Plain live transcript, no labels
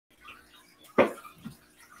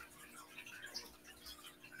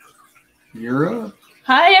You're up.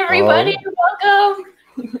 Hi, everybody. Welcome.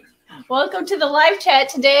 Welcome to the live chat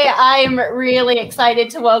today. I'm really excited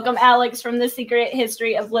to welcome Alex from The Secret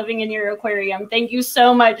History of Living in Your Aquarium. Thank you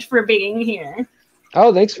so much for being here.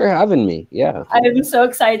 Oh, thanks for having me. Yeah. I'm so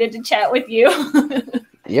excited to chat with you.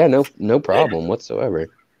 Yeah, no problem whatsoever.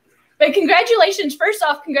 But congratulations. First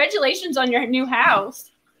off, congratulations on your new house.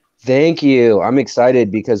 Thank you. I'm excited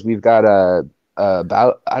because we've got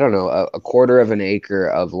about, I don't know, a quarter of an acre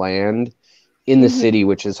of land in the city,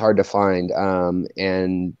 which is hard to find.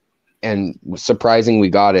 And surprising we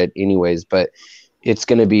got it anyways, but it's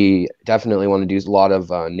going to be definitely want to do a lot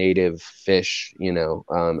of native fish,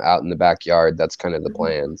 out in the backyard. That's kind of the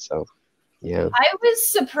plan. So, yeah. I was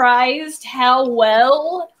surprised how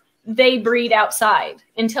well they breed outside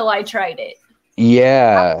until I tried it.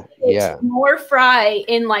 Yeah, it's more fry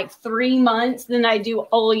in like 3 months than I do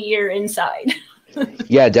all year inside.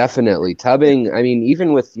 Yeah, definitely. Tubbing, I mean,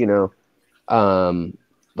 even with,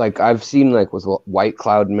 like I've seen like with white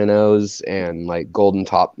cloud minnows and like golden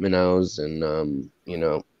top minnows and,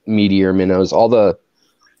 meteor minnows, a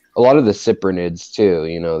lot of the cyprinids too,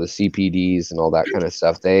 the CPDs and all that kind of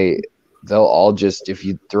stuff. They'll all just, if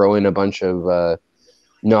you throw in a bunch of,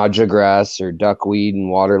 naja grass or duckweed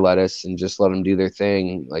and water lettuce and just let them do their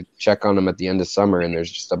thing, like check on them at the end of summer and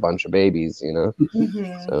there's just a bunch of babies,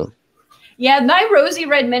 So yeah, my rosy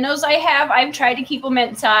red minnows I've tried to keep them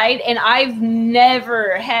inside and I've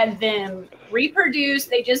never had them reproduce.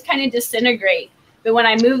 They just kind of disintegrate. But when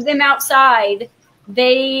I move them outside,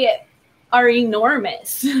 they are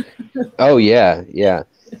enormous. Oh yeah.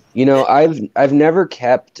 I've never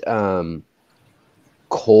kept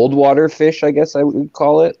cold water fish, I guess I would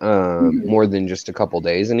call it, more than just a couple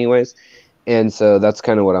days anyways. And so that's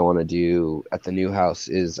kind of what I want to do at the new house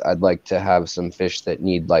is I'd like to have some fish that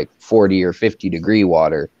need like 40 or 50 degree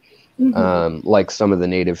water, like some of the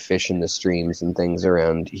native fish in the streams and things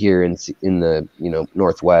around here in the,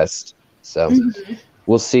 Northwest. So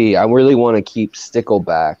we'll see. I really want to keep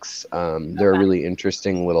sticklebacks. They're a really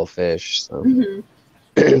interesting little fish. So.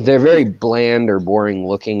 They're very bland or boring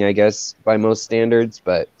looking, I guess, by most standards,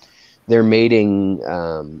 but their mating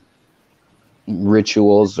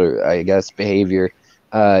rituals or I guess behavior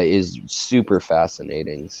is super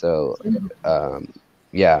fascinating. So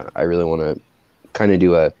yeah, I really want to kind of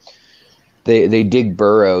do they dig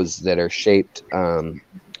burrows that are shaped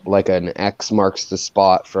like an X marks the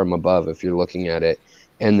spot from above if you're looking at it,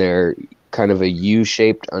 and they're kind of a U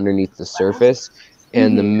shaped underneath the surface.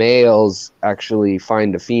 And the males actually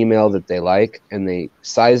find a female that they like, and they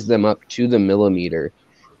size them up to the millimeter,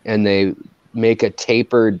 and they make a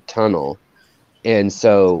tapered tunnel. And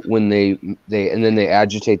so when and then they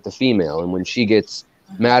agitate the female, and when she gets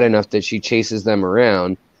mad enough that she chases them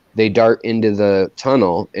around, they dart into the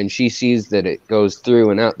tunnel, and she sees that it goes through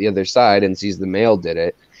and out the other side, and sees the male did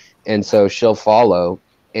it, and so she'll follow,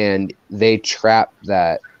 and they trap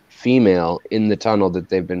that female in the tunnel that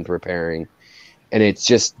they've been preparing. And it's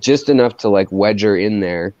just enough to like wedge her in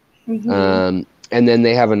there. And then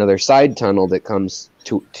they have another side tunnel that comes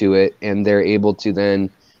to it, and they're able to then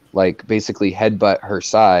like basically headbutt her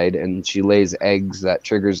side, and she lays eggs. That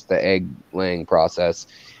triggers the egg laying process.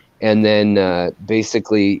 And then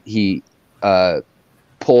basically he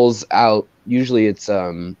pulls out, usually it's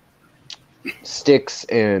sticks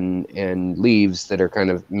and leaves that are kind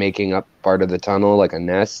of making up part of the tunnel like a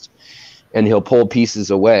nest, and he'll pull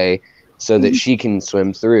pieces away so that she can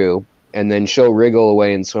swim through, and then she'll wriggle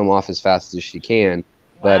away and swim off as fast as she can.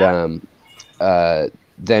 Wow. But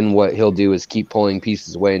then what he'll do is keep pulling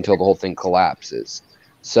pieces away until the whole thing collapses.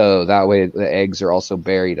 So that way the eggs are also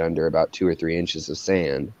buried under about 2 or 3 inches of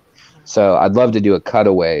sand. So I'd love to do a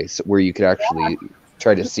cutaway where you could actually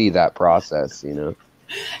try to see that process, So.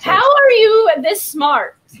 How are you this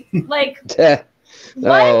smart? Like...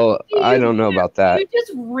 Oh, I don't know about that. Do you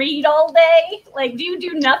just read all day? Like, do you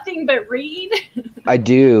do nothing but read? I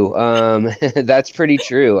do. That's pretty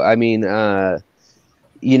true. I mean, I've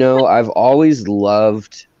always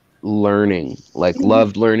loved learning,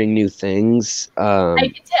 loved learning new things.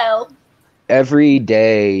 I can tell. Every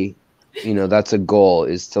day, that's a goal,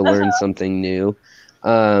 is to learn something new.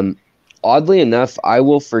 Oddly enough, I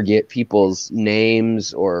will forget people's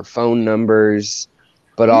names or phone numbers,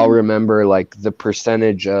 but I'll remember like the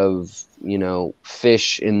percentage of,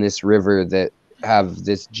 fish in this river that have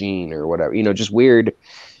this gene or whatever, just weird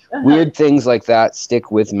things like that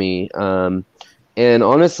stick with me. And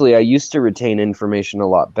honestly, I used to retain information a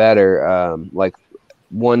lot better. Like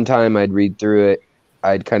one time I'd read through it,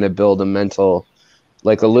 I'd kind of build a mental,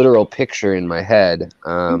 like a literal picture in my head.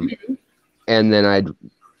 And then I'd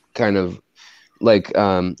kind of like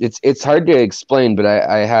it's hard to explain, but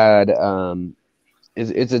I had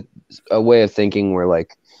it's a way of thinking where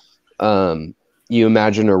like you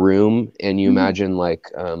imagine a room and you imagine like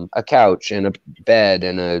a couch and a bed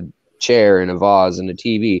and a chair and a vase and a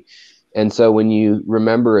TV. And so when you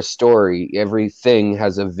remember a story, everything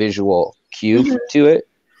has a visual cue to it.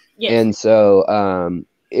 Yes. And so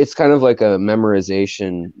it's kind of like a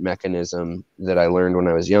memorization mechanism that I learned when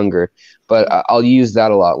I was younger, but I'll use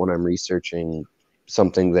that a lot when I'm researching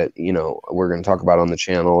something that, you know, we're going to talk about on the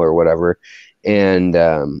channel or whatever. And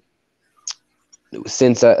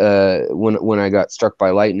since when I got struck by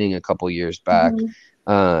lightning a couple years back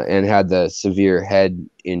and had the severe head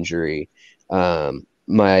injury,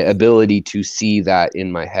 my ability to see that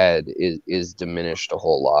in my head is diminished a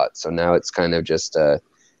whole lot. So now it's kind of just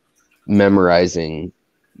memorizing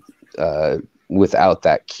without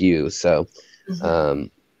that cue. So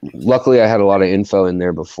luckily I had a lot of info in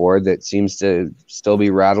there before that seems to still be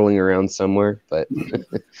rattling around somewhere, but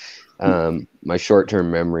my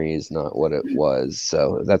short-term memory is not what it was.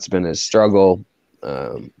 So that's been a struggle.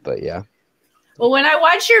 But yeah. Well, when I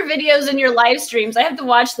watch your videos and your live streams, I have to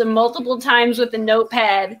watch them multiple times with a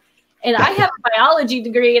notepad. And I have a biology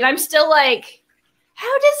degree, and I'm still like,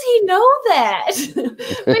 how does he know that?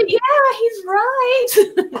 But yeah, he's right.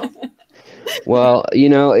 Well, you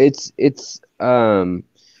know, it's I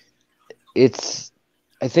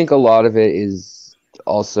think a lot of it is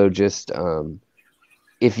also just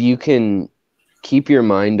if you can keep your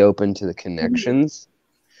mind open to the connections,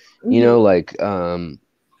 you know, like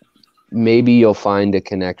maybe you'll find a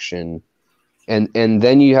connection, and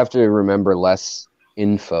then you have to remember less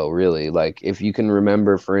info, really. Like if you can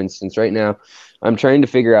remember, for instance, right now I'm trying to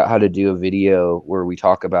figure out how to do a video where we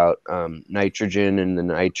talk about nitrogen and the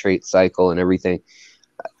nitrate cycle and everything.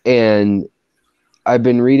 And I've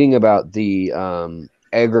been reading about the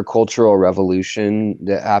agricultural revolution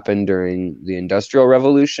that happened during the Industrial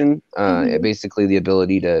Revolution. Basically the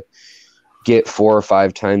ability to get 4 or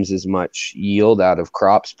 5 times as much yield out of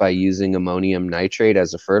crops by using ammonium nitrate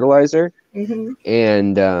as a fertilizer.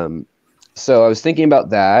 And so I was thinking about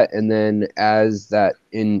that. And then as that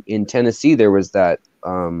in Tennessee, there was that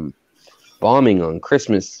bombing on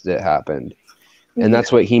Christmas that happened. And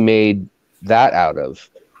that's what he made that out of,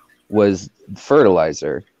 was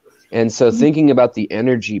fertilizer. And so thinking about the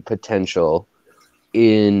energy potential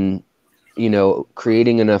in, you know,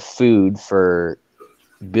 creating enough food for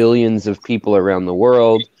billions of people around the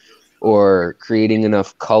world, or creating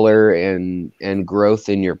enough color and growth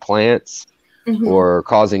in your plants, or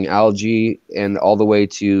causing algae, and all the way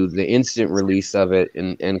to the instant release of it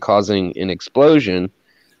and causing an explosion,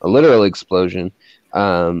 a literal explosion.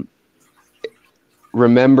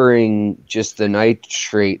 Remembering just the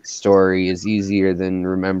nitrate story is easier than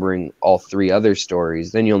remembering all 3 other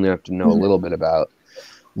stories. Then you only have to know a little bit about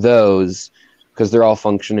those, because they're all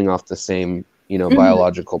functioning off the same, you know,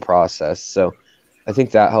 biological process. So I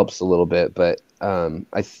think that helps a little bit. But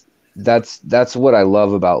that's what I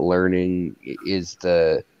love about learning, is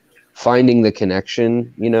the finding the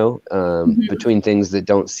connection, you know, between things that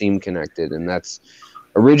don't seem connected. And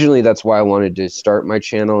originally that's why I wanted to start my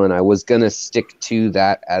channel, and I was going to stick to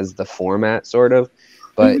that as the format sort of,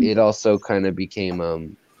 but it also kind of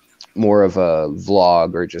became more of a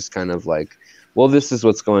vlog, or just kind of like, well, this is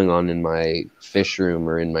what's going on in my fish room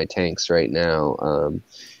or in my tanks right now.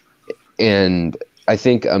 And I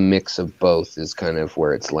think a mix of both is kind of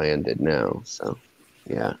where it's landed now. So,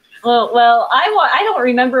 yeah. Well, I don't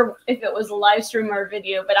remember if it was a live stream or a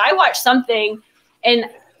video, but I watched something, and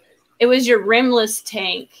it was your rimless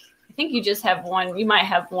tank. I think you just have one. You might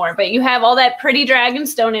have more, but you have all that pretty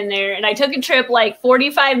dragonstone in there. And I took a trip like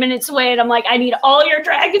 45 minutes away, and I'm like, I need all your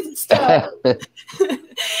dragonstone. And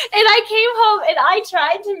I came home and I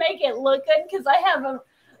tried to make it look good, because I have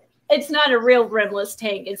it's not a real rimless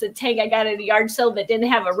tank. It's a tank I got at a yard sale that didn't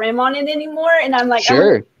have a rim on it anymore. And I'm like,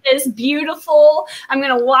 sure, it's beautiful. I'm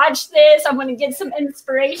going to watch this. I'm going to get some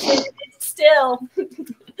inspiration. It's still,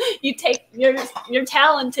 you're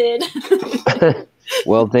talented.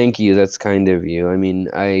 Well, thank you. That's kind of you. I mean,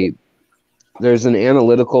 there's an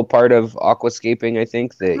analytical part of aquascaping, I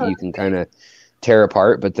think, that you can kind of tear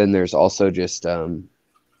apart, but then there's also just,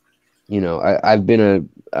 you know, I've been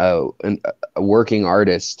a working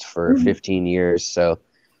artist for 15 years. So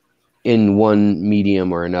in one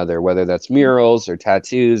medium or another, whether that's murals or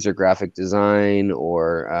tattoos or graphic design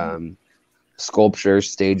or sculpture,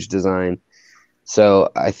 stage design.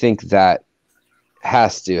 So I think that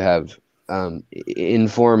has to have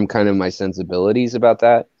informed kind of my sensibilities about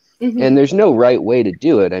that. And there's no right way to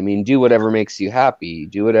do it. I mean, do whatever makes you happy,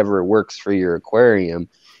 do whatever works for your aquarium.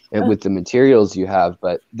 and with the materials you have.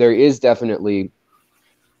 But there is definitely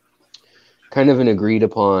kind of an agreed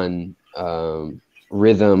upon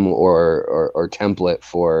rhythm or template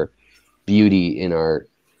for beauty in our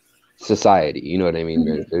society. You know what I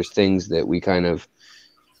mean? There's things that we kind of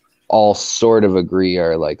all sort of agree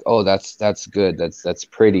are like, oh, that's good, that's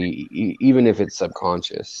pretty, even if it's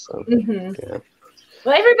subconscious. So yeah.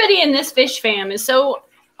 Well, everybody in this fish fam is so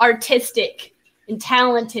artistic and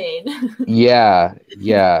talented. Yeah.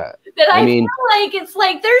 That I mean, feel like it's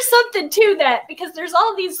like there's something to that, because there's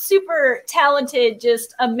all these super talented,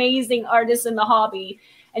 just amazing artists in the hobby,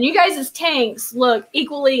 and you guys' tanks look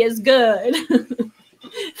equally as good.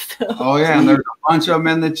 So. Oh yeah, and there's a bunch of them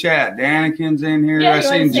in the chat. Danikin's in here. I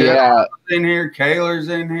seen Jeff in here. Kaler's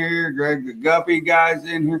in here. Greg the Guppy guy's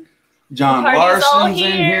in here. John Larson's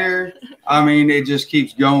in here. I mean, it just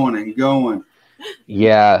keeps going and going.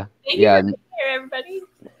 Yeah. Thank you for being here, everybody.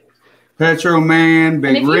 Petro Man,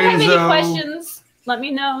 Big and if Renzo. You have any questions, let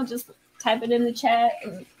me know. Just type it in the chat,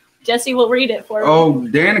 and Jesse will read it for me. Oh,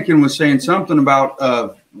 Danikin was saying something about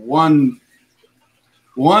one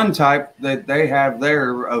type that they have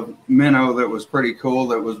there of minnow that was pretty cool,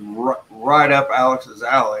 that was right up Alex's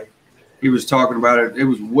alley. He was talking about it. It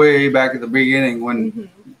was way back at the beginning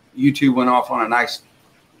when you two went off on a nice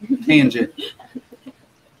tangent.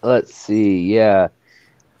 Let's see. Yeah.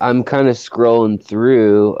 I'm kind of scrolling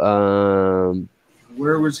through.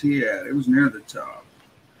 Where was he at? It was near the top.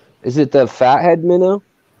 Is it the fathead minnow?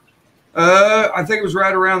 I think it was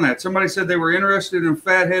right around that. Somebody said they were interested in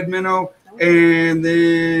fathead minnow. And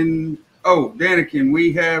then, Danikin,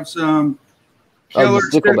 we have some killer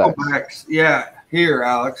sticklebacks. Yeah, here,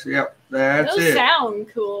 Alex. Yep, that's Those it. Sound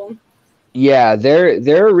cool. Yeah,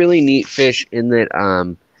 they're a really neat fish in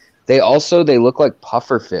that they look like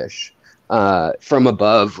puffer fish from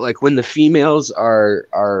above. Like when the females are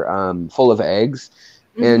full of eggs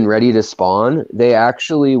and ready to spawn, they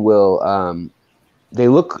actually will.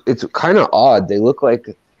 It's kind of odd. They look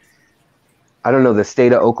like, I don't know, the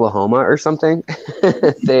state of Oklahoma or something.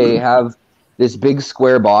 They have this big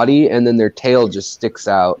square body, and then their tail just sticks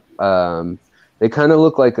out. They kind of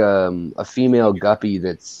look like a female guppy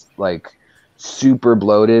that's like super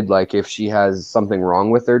bloated, like if she has something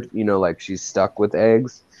wrong with her, like she's stuck with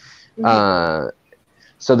eggs.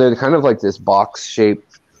 So they're kind of like this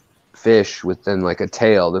box-shaped fish with then like a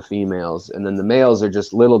tail, the females, and then the males are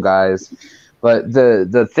just little guys. But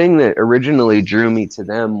the thing that originally drew me to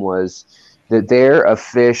them was that they're a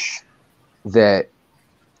fish that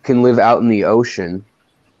can live out in the ocean,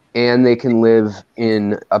 and they can live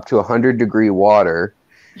in up to 100-degree water,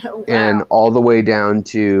 and all the way down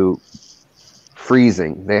to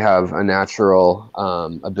freezing. They have a natural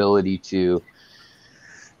ability to,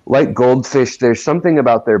 like goldfish, there's something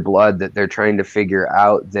about their blood that they're trying to figure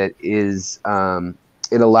out that is,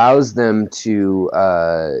 it allows them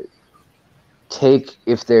to take,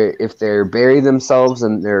 if they're bury themselves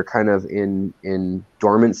and they're kind of in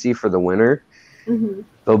dormancy for the winter,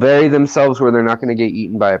 they'll bury themselves where they're not going to get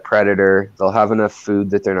eaten by a predator. They'll have enough food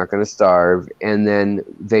that they're not going to starve, and then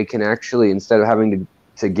they can actually, instead of having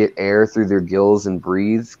to get air through their gills and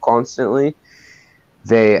breathe constantly,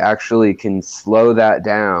 they actually can slow that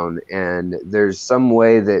down. And there's some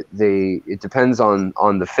way that it depends on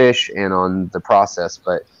the fish and on the process,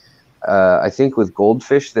 but I think with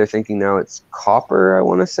goldfish, they're thinking now it's copper, I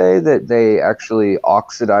want to say, that they actually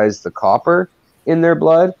oxidize the copper in their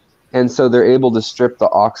blood. And so they're able to strip the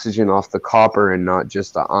oxygen off the copper and not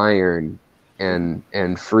just the iron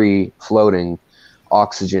and free floating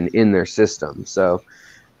oxygen in their system. So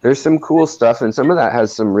there's some cool stuff. And some of that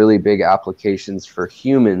has some really big applications for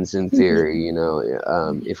humans in theory,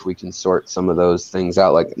 if we can sort some of those things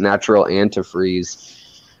out, like natural antifreeze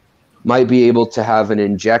might be able to have an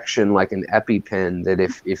injection like an EpiPen that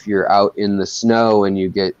if you're out in the snow and you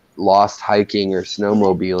get lost hiking or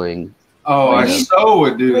snowmobiling. Oh, I so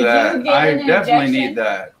would do that. I definitely need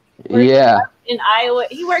that. Yeah. In Iowa,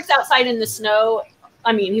 he works outside in the snow.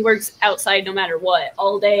 I mean, he works outside no matter what,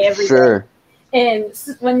 all day, every day. And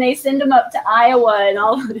when they send him up to Iowa and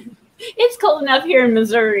all, it's cold enough here in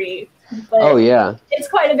Missouri. But it's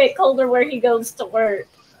quite a bit colder where he goes to work.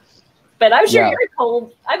 But I'm sure you're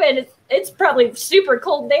cold. I bet it's probably super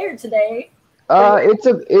cold there today.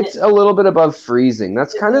 It's a little bit above freezing.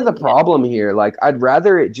 That's kind of the problem here. Like, I'd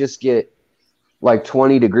rather it just get like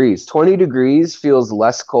 20 degrees. 20 degrees feels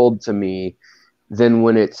less cold to me than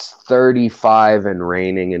when it's 35 and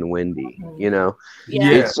raining and windy,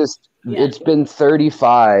 It's just, it's been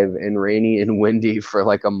 35 and rainy and windy for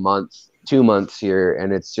like a month, 2 months here.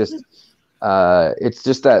 And it's just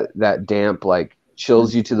that damp, like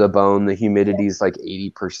chills you to the bone. The humidity is like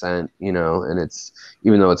 80%, you know, and it's,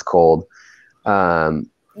 even though it's cold.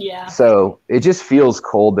 Yeah. So it just feels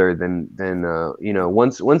colder than you know,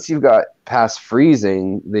 once you've got past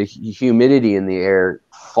freezing, the humidity in the air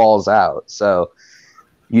falls out. So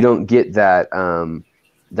you don't get that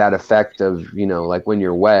that effect of, you know, like when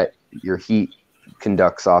you're wet, your heat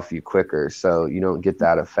conducts off you quicker. So you don't get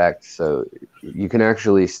that effect. So you can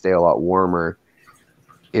actually stay a lot warmer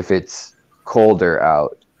if it's colder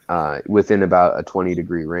out, within about a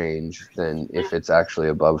 20-degree range than if it's actually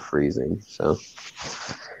above freezing. So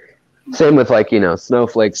same with, like, you know,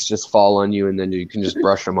 snowflakes just fall on you and then you can just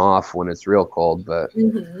brush them off when it's real cold, but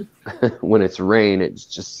when it's rain, it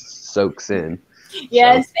just soaks in.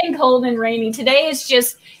 Yeah, so it's been cold and rainy. Today is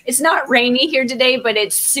just, it's not rainy here today, but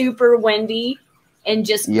it's super windy and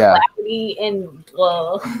just cloudy and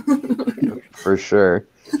for sure.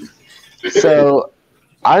 So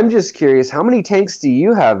I'm just curious, how many tanks do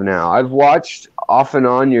you have now? I've watched off and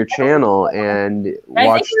on your channel and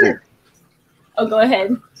watched it. Oh, go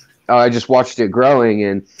ahead. I just watched it growing,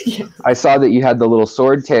 and I saw that you had the little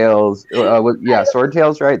swordtails.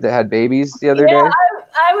 Swordtails, right? That had babies the other day.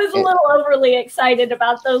 I was a little overly excited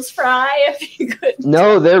about those fry. If you could.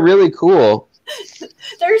 No, they're really cool.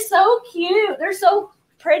 They're so cute. They're so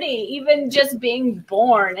pretty, even just being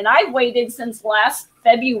born. And I've waited since last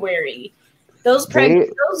February. Those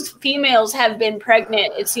females have been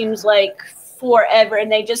pregnant, it seems like, forever,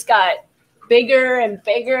 and they just got bigger and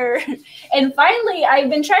bigger. And finally, I've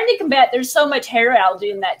been trying to combat, there's so much hair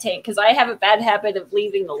algae in that tank because I have a bad habit of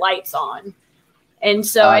leaving the lights on. And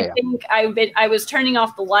so I think I was turning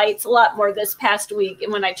off the lights a lot more this past week.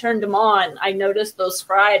 And when I turned them on, I noticed those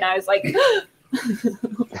fry and I was like,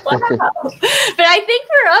 wow. But I think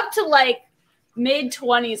we're up to like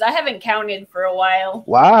mid-20s. I haven't counted for a while.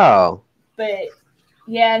 Wow. But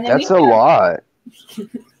yeah. And then that's a lot.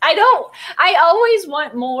 I always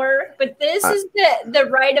want more, but this is the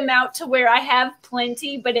right amount to where I have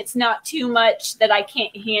plenty, but it's not too much that I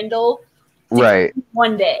can't handle. Right.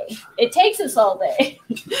 One day. It takes us all day,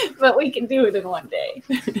 but we can do it in one day.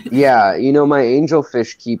 Yeah. You know, my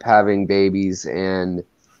angelfish keep having babies, and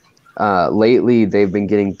lately they've been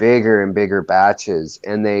getting bigger and bigger batches,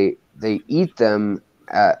 and they eat them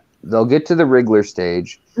they'll get to the wriggler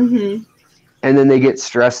stage. And then they get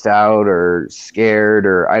stressed out or scared,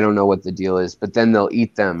 or I don't know what the deal is, but then they'll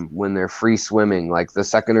eat them when they're free swimming. Like the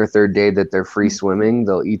second or third day that they're free swimming,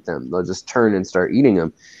 they'll eat them. They'll just turn and start eating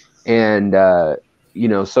them. And, you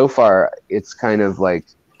know, so far it's kind of like,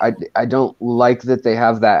 I don't like that they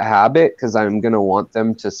have that habit, because I'm going to want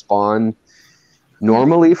them to spawn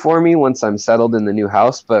normally for me once I'm settled in the new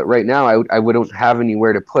house. But right now I wouldn't have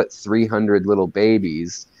anywhere to put 300 little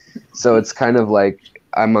babies. So it's kind of like,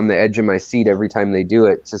 I'm on the edge of my seat every time they do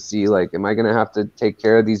it to see, like, am I going to have to take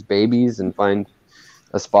care of these babies and find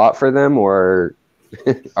a spot for them, or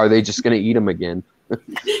are they just going to eat them again?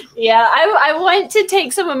 Yeah, I went to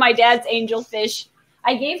take some of my dad's angelfish.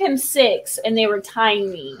 I gave him 6 and they were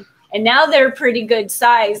tiny, and now they're pretty good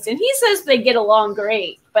sized, and he says they get along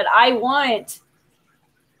great, but I want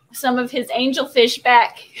some of his angelfish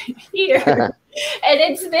back here.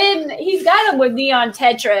 And he's got them with neon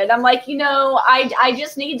tetra, and I'm like, you know, I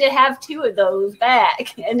just need to have 2 of those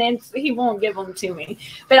back, and then he won't give them to me.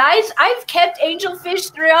 But I've kept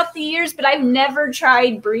angelfish throughout the years, but I've never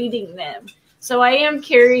tried breeding them. So I am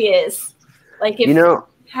curious, like, if, you know,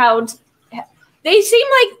 how they seem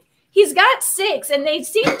like he's got 6, and they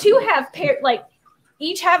seem to have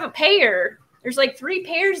each have a pair. There's like 3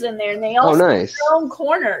 pairs in there, and they all have their own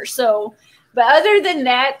corner. So. But other than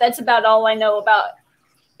that, that's about all I know about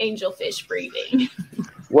angelfish breeding.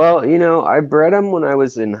 Well, you know, I bred them when I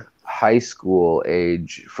was in high school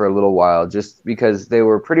age for a little while, just because they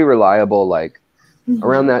were pretty reliable. Like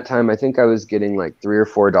around that time, I think I was getting like $3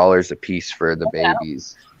 or $4 a piece for the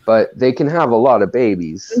babies. But they can have a lot of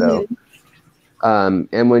babies. So,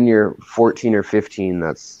 and when you're 14 or 15,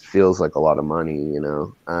 that feels like a lot of money, you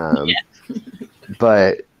know.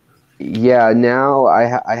 But yeah, now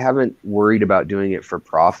I haven't worried about doing it for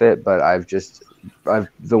profit, but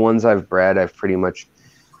the ones I've bred, I've pretty much,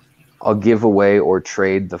 I'll give away or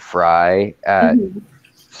trade the fry at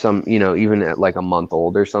some, you know, even at like a month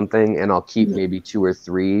old or something, and I'll keep maybe 2 or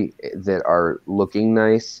 3 that are looking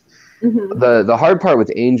nice. The hard part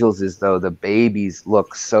with angels is, though, the babies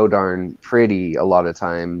look so darn pretty a lot of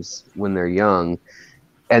times when they're young,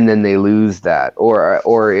 and then they lose that,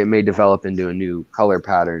 or it may develop into a new color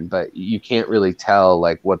pattern, but you can't really tell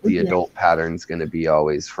like what the adult pattern is going to be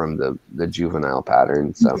always from the juvenile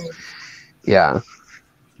pattern. So yeah,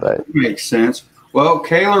 but makes sense. Well,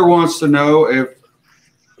 Kaylor wants to know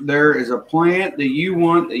there is a plant that you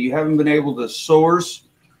want that you haven't been able to source,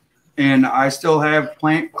 and I still have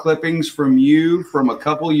plant clippings from you from a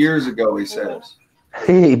couple years ago, he says.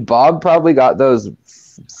 Hey, Bob probably got those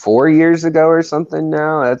 4 years ago or something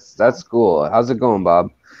now. That's cool. How's it going,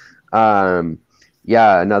 Bob?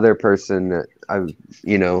 Yeah, another person that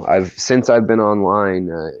since I've been online,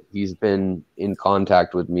 he's been in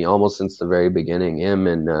contact with me almost since the very beginning. Him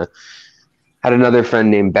and had another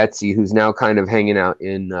friend named Betsy who's now kind of hanging out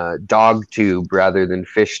in dog tube rather than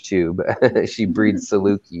fish tube. She breeds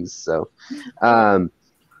Salukis. So,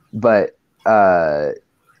 but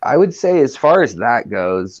I would say as far as that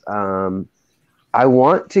goes, I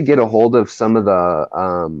want to get a hold of some of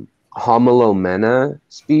the Homolomena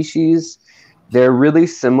species. They're really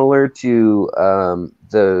similar to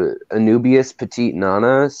the Anubias petite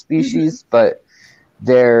nana species, but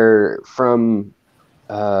they're from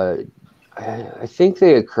I think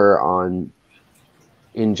they occur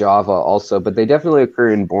in Java also, but they definitely occur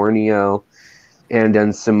in Borneo and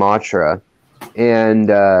in Sumatra. And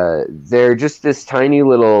they're just this tiny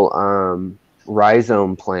little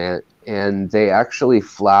rhizome plant, and they actually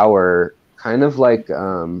flower kind of like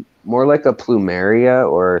more like a plumeria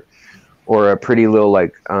or a pretty little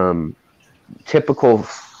like typical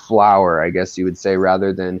flower, I guess you would say,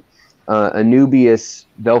 rather than Anubias.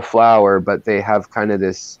 They'll flower, but they have kind of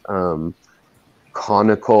this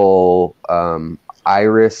conical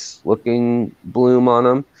iris looking bloom on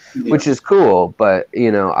them, which is cool. But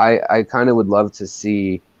I kind of would love to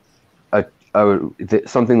see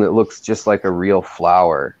something that looks just like a real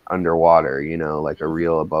flower underwater, like a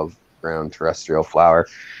real above ground terrestrial flower.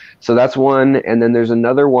 So that's one. And then there's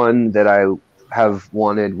another one that I have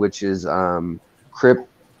wanted, which is cryptocorn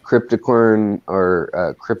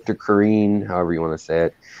or cryptocorine, however you want to say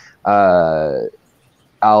it.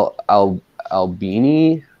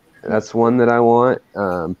 Albini, that's one that I want.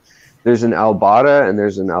 There's an albata and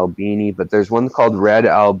there's an albini, but there's one called red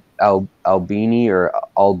albini or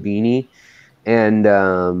albini,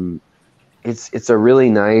 and it's a really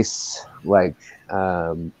nice like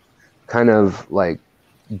kind of like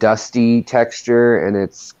dusty texture, and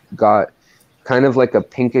it's got kind of like a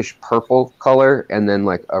pinkish purple color, and then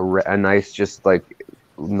like a nice just like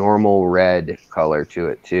normal red color to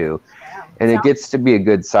it too. And it gets to be a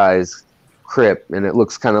good size crypt, and it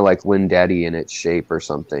looks kind of like Windetti in its shape or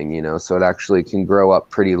something, so it actually can grow up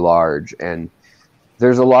pretty large. And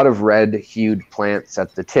there's a lot of red hued plants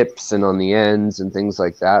at the tips and on the ends and things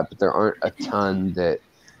like that, but there aren't a ton that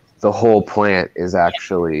the whole plant is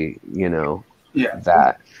actually,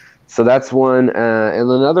 that. So that's one.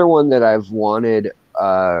 And another one that I've wanted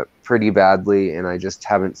pretty badly, and I just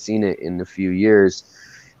haven't seen it in a few years,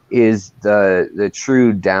 is the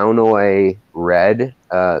true Downoi red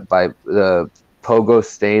by the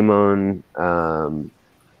Pogostemon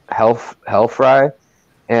Helfry,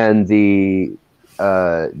 and the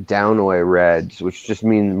Downoi reds, which just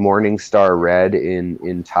means morning star red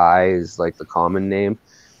in Thai is like the common name.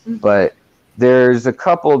 Mm-hmm. But there's a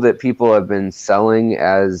couple that people have been selling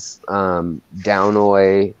as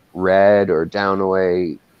Downoi red or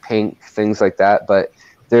Downoi pink, things like that. But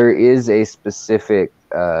there is a specific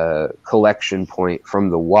collection point from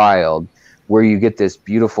the wild where you get this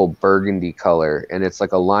beautiful burgundy color, and it's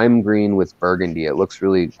like a lime green with burgundy. It looks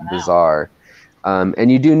really bizarre.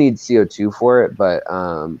 And you do need CO2 for it, but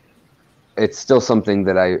it's still something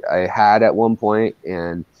that I had at one point,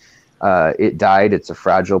 and it died. It's a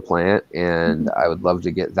fragile plant, and I would love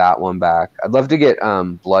to get that one back. I'd love to get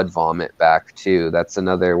blood vomit back too. That's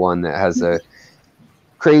another one that has a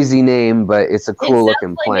crazy name, but it's a cool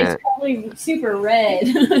looking plant. It's probably super red.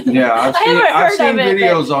 Yeah, I've seen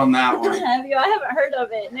videos on that one. Have you? I haven't heard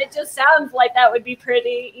of it, and it just sounds like that would be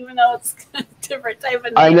pretty, even though it's a different type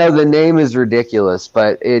of name. I know the name is ridiculous,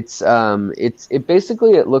 but it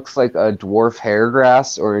basically it looks like a dwarf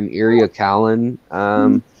hairgrass or an Eriocallan,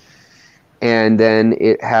 and then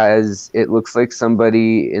it looks like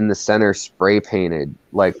somebody in the center spray painted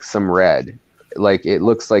like some red. Like it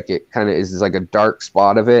looks like it kind of is like a dark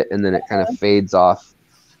spot of it, and then it kind of fades off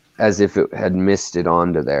as if it had misted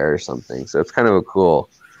onto there or something. So it's kind of a cool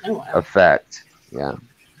effect. Yeah.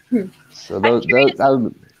 So that was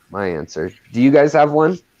my answer. Do you guys have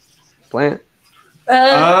one plant?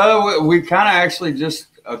 We kind of actually just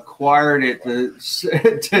acquired it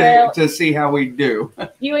to see how we do.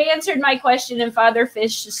 You answered my question in Father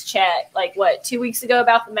Fish's chat, like what, 2 weeks ago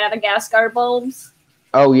about the Madagascar bulbs?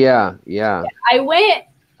 Oh, yeah. I went,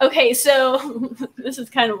 okay, so this is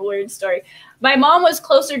kind of a weird story. My mom was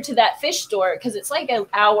closer to that fish store because it's like an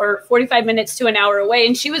hour, 45 minutes to an hour away.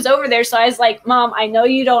 And she was over there. So I was like, Mom, I know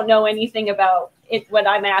you don't know anything about what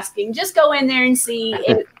I'm asking. Just go in there and see.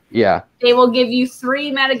 Yeah. They will give you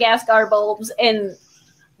 3 Madagascar bulbs, and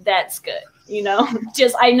that's good. You know,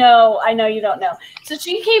 just I know you don't know. So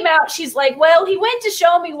she came out. She's like, well, he went to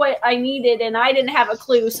show me what I needed, and I didn't have a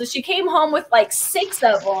clue. So she came home with like 6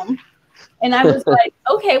 of them. And I was like,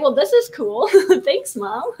 okay, well, this is cool. Thanks,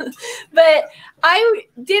 Mom. But I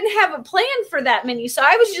didn't have a plan for that many. So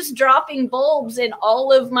I was just dropping bulbs in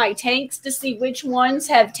all of my tanks to see which ones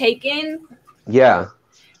have taken. Yeah.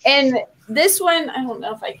 And this one, I don't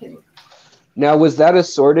know if I can. Now, was that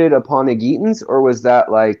assorted Aponegitans, or was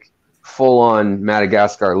that like full-on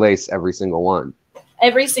Madagascar lace, every single one?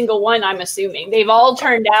 Every single one, I'm assuming. They've all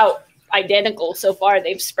turned out identical so far.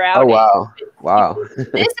 They've sprouted. Oh, wow. Wow.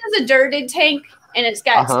 This is a dirted tank, and it's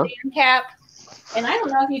got stand cap. And I don't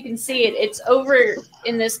know if you can see it. It's over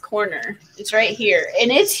in this corner. It's right here.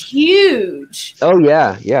 And it's huge. Oh,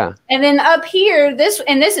 yeah. Yeah. And then up here, this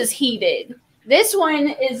is heated. This one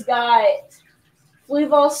is got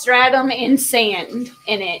fluval stratum and sand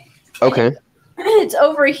in it. Okay. It's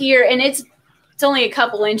over here, and it's only a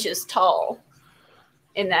couple inches tall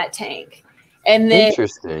in that tank. And then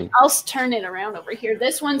interesting. I'll turn it around over here.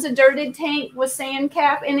 This one's a dirted tank with sand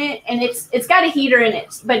cap in it, and it's got a heater in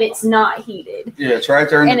it, but it's not heated. Yeah, it's right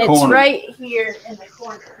there in the corner. And it's right here in the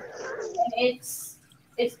corner. And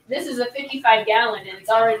this is a 55-gallon, and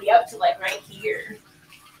it's already up to like right here.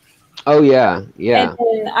 Oh yeah, yeah. And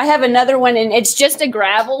then I have another one, and it's just a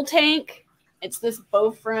gravel tank. It's this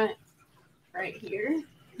bow front right here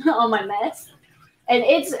on my mess. And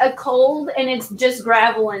it's a cold, and it's just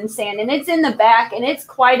gravel and sand, and it's in the back, and it's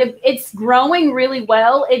it's growing really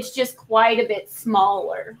well. It's just quite a bit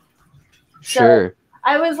smaller. Sure. So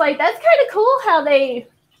I was like, that's kind of cool how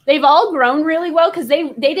they've all grown really well, because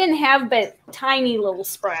they didn't have but tiny little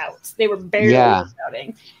sprouts. They were barely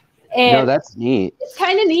sprouting. And no, that's neat. It's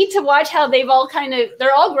kind of neat to watch how they're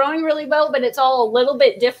all growing really well, but it's all a little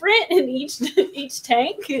bit different in each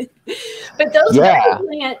tank. But those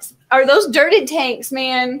plants are those dirted tanks,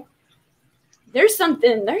 man. There's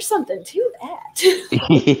something to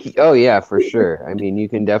that. Oh yeah, for sure. I mean, you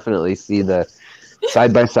can definitely see the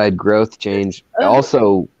side-by-side growth change.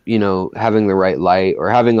 Also, having the right light, or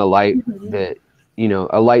having a light that,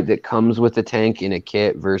 a light that comes with the tank in a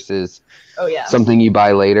kit versus something you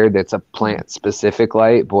buy later that's a plant-specific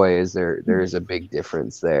light. Boy, there's a big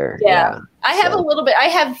difference there. Yeah. I have a little bit. I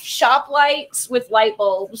have shop lights with light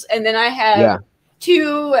bulbs, and then I have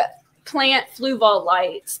 2 plant fluval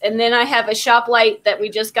lights, and then I have a shop light that we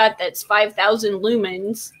just got that's 5,000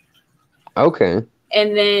 lumens. Okay.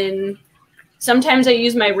 And then sometimes I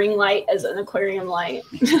use my ring light as an aquarium light.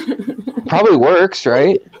 Probably works,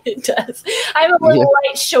 right? It does. I'm a little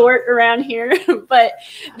light short around here, but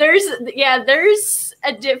there's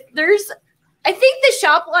I think the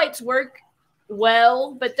shop lights work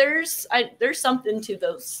well, but there's something to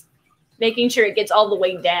those, making sure it gets all the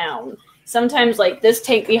way down. Sometimes, like this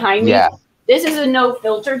tank behind me, this is a no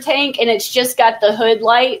filter tank, and it's just got the hood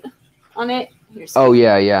light on it.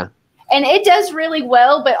 Yeah. And it does really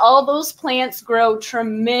well, but all those plants grow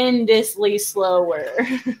tremendously slower.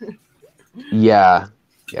 Yeah.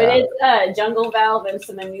 But it's jungle valve and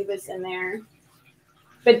some anubis in there.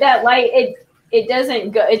 But that light, it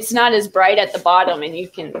doesn't go. It's not as bright at the bottom, and you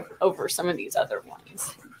can over some of these other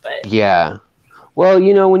ones. But yeah. Well,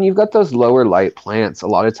 when you've got those lower light plants, a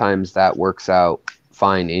lot of times that works out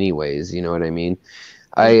fine anyways. You know what I mean?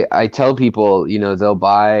 I tell people, they'll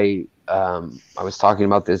buy, I was talking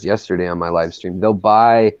about this yesterday on my live stream. They'll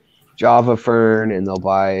buy Java Fern, and they'll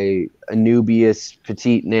buy Anubias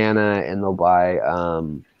Petite Nana, and they'll buy,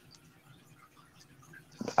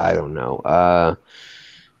 I don't know,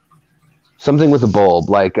 something with a bulb,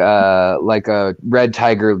 like a red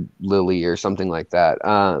tiger lily or something like that.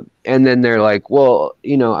 And then they're like, well,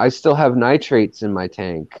 I still have nitrates in my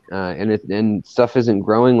tank, and stuff isn't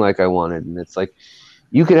growing like I wanted. And it's like,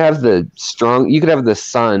 you could have the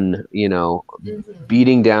sun,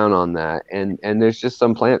 beating down on that. And there's just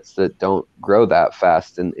some plants that don't grow that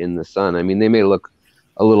fast in the sun. I mean, they may look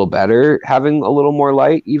a little better having a little more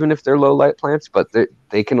light, even if they're low light plants, but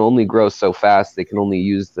they can only grow so fast. They can only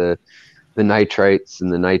use the nitrites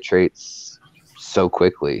and the nitrates so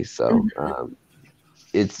quickly. So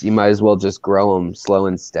you might as well just grow them slow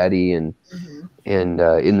and steady and in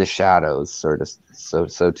the shadows, sort of, so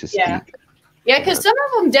to speak. Yeah, because some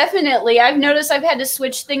of them definitely, I've noticed I've had to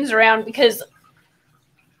switch things around, because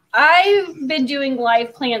I've been doing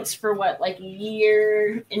live plants for like a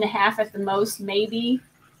year and a half at the most, maybe.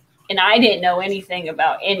 And I didn't know anything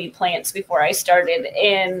about any plants before I started.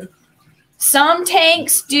 And some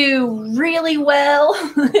tanks do really well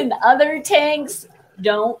and other tanks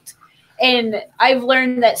don't. And I've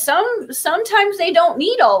learned that sometimes they don't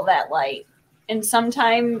need all that light. And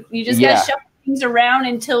sometimes you just gotta shuffle things around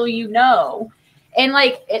until you know. And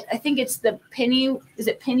like, I think it's the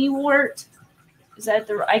pennywort? Is that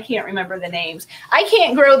I can't remember the names. I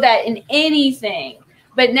can't grow that in anything.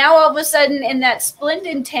 But now all of a sudden in that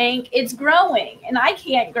splendid tank, it's growing. And I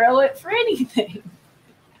can't grow it for anything.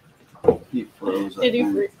 He froze. Did he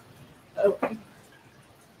freeze? Oh.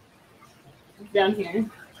 Down here.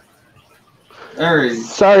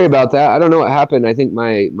 Sorry about that. I don't know what happened. I think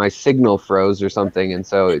my signal froze or something, and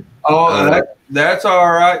so. That's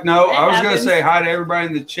all right. No, I was going to say hi to everybody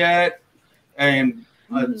in the chat, and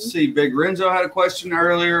let's see. Big Renzo had a question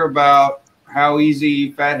earlier about how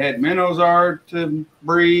easy fathead minnows are to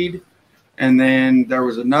breed, and then there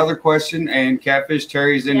was another question. And Catfish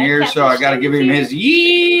Terry's in here, so I got to give him his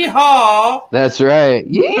yeehaw. That's right,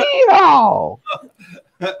 yeehaw.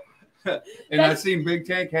 And I seen Big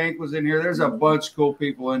Tank Hank was in here. There's a bunch of cool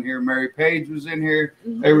people in here. Mary Page was in here.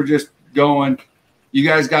 They were just going. You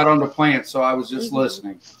guys got on the plant, so I was just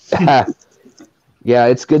listening. Yeah,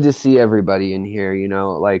 it's good to see everybody in here. You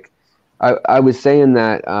know, like I was saying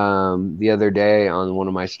that the other day on one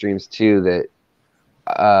of my streams too, that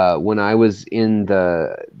when I was when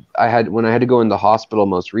I had to go in the hospital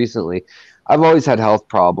most recently, I've always had health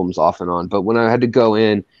problems off and on, but when I had to go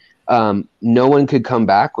in, no one could come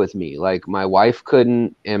back with me. Like my wife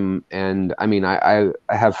couldn't, and I mean, I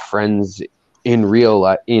have friends in real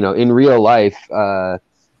life,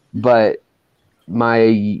 but my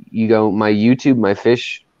YouTube, my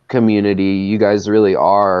fish community, you guys really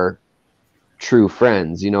are true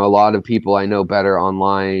friends. You know, a lot of people I know better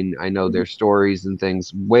online. I know their stories and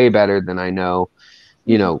things way better than I know,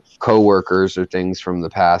 coworkers or things from the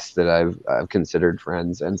past that I've considered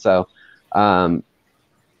friends. And so,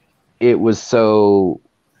 it was so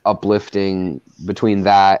uplifting between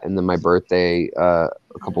that and then my birthday a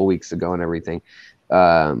couple weeks ago and everything,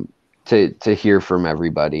 to hear from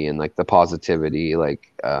everybody and like the positivity.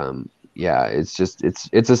 Like, it's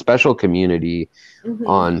a special community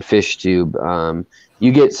on FishTube.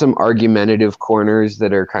 You get some argumentative corners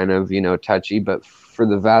that are kind of touchy, but for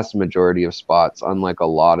the vast majority of spots, unlike a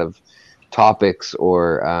lot of topics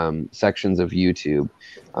or sections of YouTube,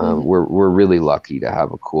 we're really lucky to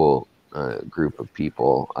have a cool group of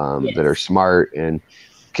people that are smart and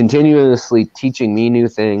continuously teaching me new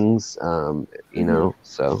things.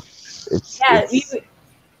 So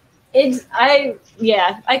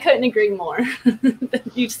I couldn't agree more.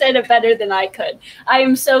 You've said it better than I could. I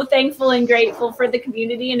am so thankful and grateful for the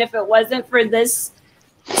community, and if it wasn't for this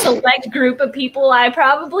select group of people, I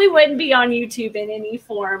probably wouldn't be on YouTube in any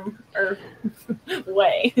form or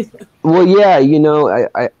way. Well, yeah,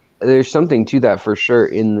 I there's something to that for sure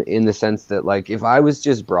in the sense that, like, if I was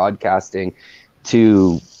just broadcasting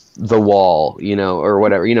to the wall, or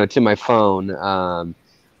whatever, to my phone,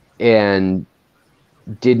 and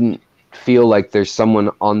didn't feel like there's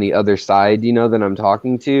someone on the other side, that I'm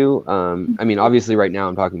talking to. I mean, obviously right now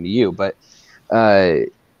I'm talking to you, but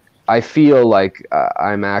I feel like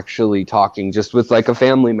I'm actually talking just with like a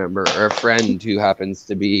family member or a friend who happens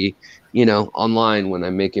to be, online when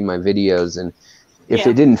I'm making my videos. And if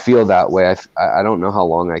it didn't feel that way, I don't know how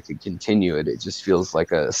long I could continue it. It just feels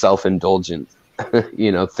like a self-indulgent,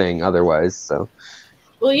 thing otherwise. So,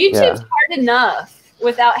 well, YouTube's hard enough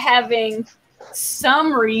without having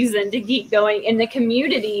some reason to keep going in the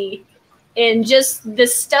community, and just the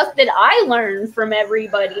stuff that I learn from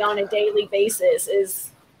everybody on a daily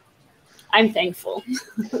basis I'm thankful.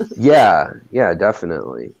 Yeah,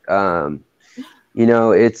 definitely.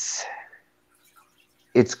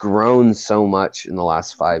 It's grown so much in the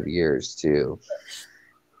last 5 years too.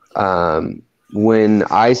 When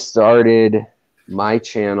I started my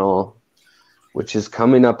channel, which is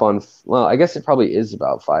coming up on, well, I guess it probably is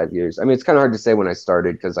about 5 years. I mean, it's kind of hard to say when I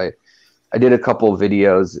started because I did a couple of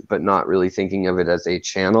videos, but not really thinking of it as a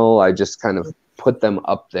channel. I just kind of put them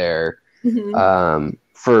up there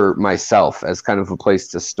for myself as kind of a place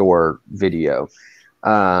to store video.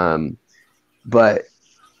 But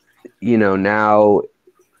now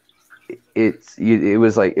it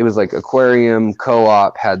was like Aquarium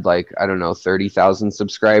Co-op had like, I don't know, 30,000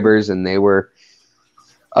 subscribers, and they were,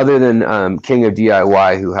 other than King of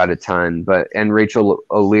DIY, who had a ton, and Rachel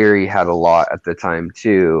O'Leary had a lot at the time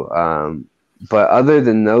too. But other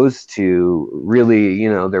than those two, really,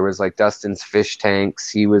 there was like Dustin's Fish Tanks.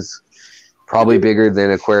 He was probably bigger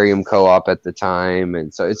than Aquarium Co-op at the time.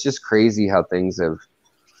 And so it's just crazy how things have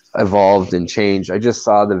evolved and changed. I just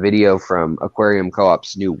saw the video from Aquarium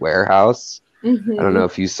Co-op's new warehouse. I don't know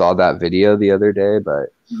if you saw that video the other day, but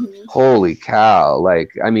holy cow.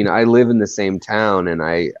 Like, I mean, I live in the same town, and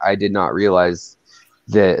I did not realize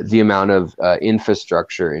the amount of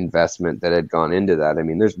infrastructure investment that had gone into that. I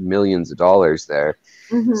mean, there's millions of dollars there.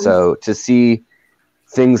 So to see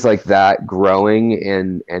things like that growing,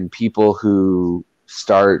 and people who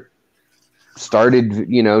started,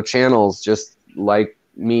 you know, channels just like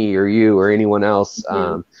me or you or anyone else,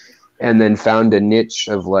 and then found a niche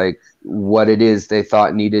of like what it is they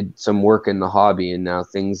thought needed some work in the hobby, and now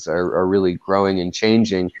things are really growing and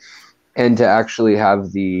changing. And to actually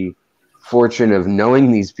have the fortune of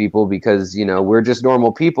knowing these people, because, you know, we're just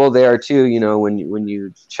normal people, they are too, you know, when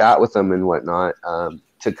you chat with them and whatnot,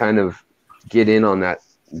 to kind of get in on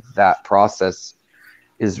that process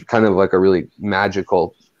is kind of like a really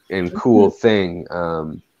magical and cool thing,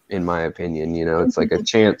 in my opinion. You know, it's like a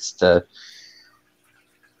chance to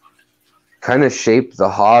kind of shape the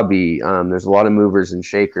hobby. There's a lot of movers and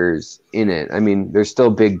shakers in it. I mean, there's still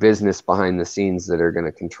big business behind the scenes that are going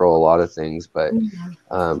to control a lot of things, but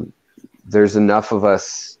there's enough of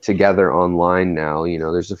us together online now. You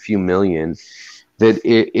know, there's a few million that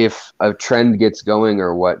if a trend gets going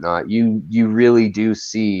or whatnot, you really do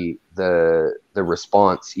see the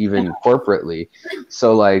response, even corporately.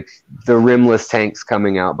 So like the rimless tanks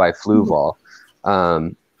coming out by Fluval.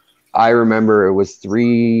 I remember it was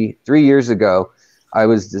three years ago, I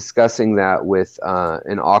was discussing that with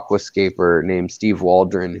an aquascaper named Steve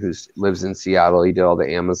Waldron, who lives in Seattle. He did all the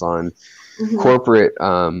Amazon corporate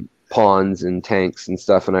ponds and tanks and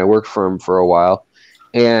stuff, and I worked for him for a while.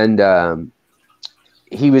 And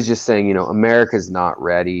he was just saying, you know, America's not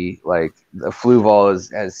ready. Like the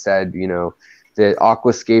Fluval has said, you know, that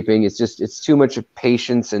aquascaping, it's too much of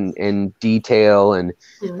patience and detail, and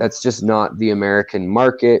that's just not the American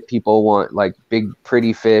market. People want like big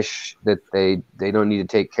pretty fish that they don't need to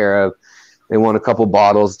take care of. They want a couple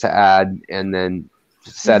bottles to add and then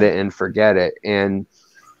set it and forget it. And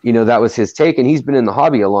you know, that was his take, and he's been in the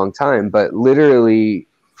hobby a long time. But literally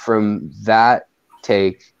from that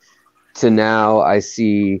take to now, I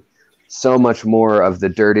see so much more of the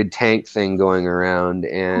dirted tank thing going around,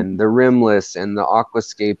 and the rimless and the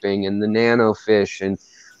aquascaping and the nano fish and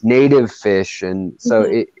native fish. And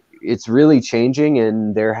so it's really changing,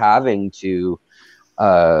 and they're having to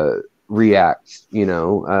react, you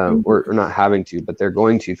know, or not having to, but they're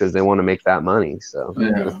going to, because they want to make that money. So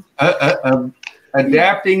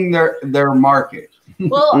adapting their market.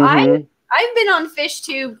 Well, I've been on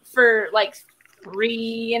FishTube for like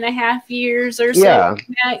 3.5 years or so,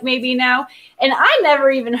 maybe now, and I never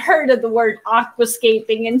even heard of the word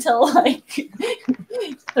aquascaping until like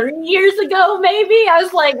 3 years ago, maybe. I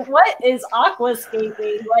was like, what is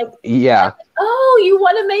aquascaping? Like, oh, you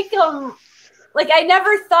want to make them, like, I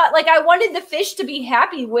never thought, like, I wanted the fish to be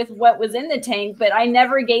happy with what was in the tank, but I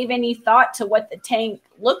never gave any thought to what the tank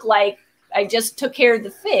looked like. I just took care of the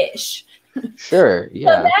fish. Sure, yeah.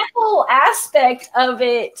 So that whole aspect of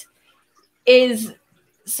it is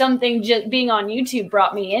something just being on YouTube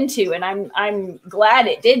brought me into, and I'm glad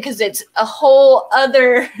it did, because it's a whole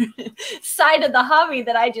other side of the hobby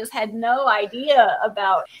that I just had no idea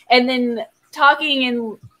about. And then talking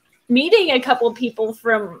and meeting a couple people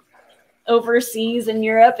from overseas in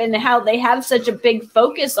Europe, and how they have such a big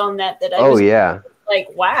focus on that I was like,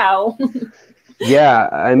 wow. Yeah,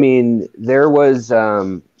 I mean, there was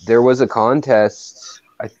a contest.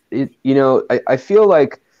 I feel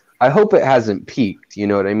like, I hope it hasn't peaked, you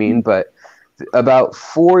know what I mean? But about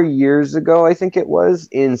 4 years ago, I think it was,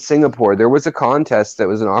 in Singapore, there was a contest that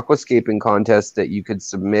was an aquascaping contest that you could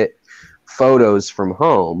submit photos from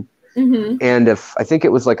home. And I think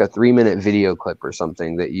it was like a 3-minute video clip or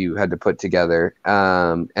something that you had to put together.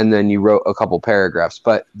 And then you wrote a couple paragraphs.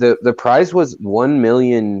 But the prize was 1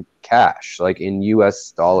 million cash, like in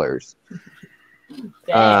US dollars.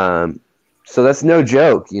 So that's no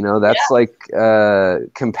joke, you know, that's like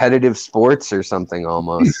competitive sports or something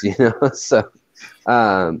almost, you know? So,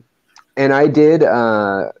 and I did,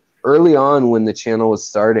 early on when the channel was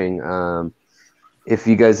starting, if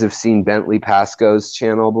you guys have seen Bentley Pascoe's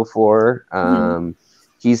channel before,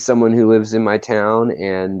 he's someone who lives in my town,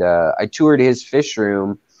 and I toured his fish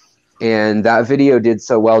room, and that video did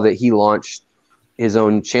so well that he launched his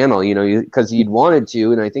own channel, you know, because he'd wanted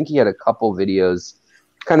to, and I think he had a couple videos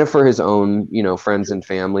kind of for his own, you know, friends and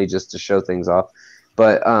family, just to show things off.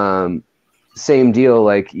 But same deal,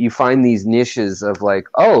 like you find these niches of like,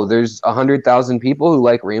 oh, there's 100,000 people who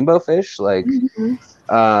like rainbow fish, like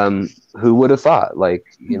who would have thought, like,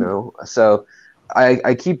 you know? So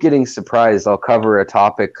I keep getting surprised. I'll cover a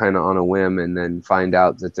topic kind of on a whim, and then find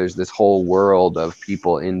out that there's this whole world of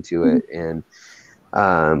people into it. And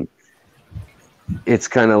it's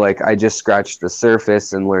kind of like I just scratched the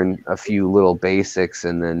surface and learned a few little basics,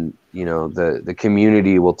 and then, you know, the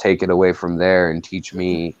community will take it away from there and teach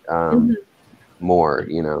me more,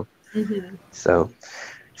 you know. So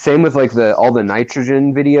same with like all the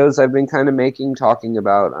nitrogen videos I've been kind of making, talking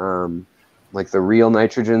about like the real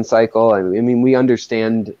nitrogen cycle. I mean, we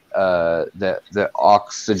understand the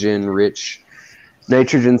oxygen rich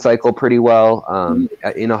nitrogen cycle pretty well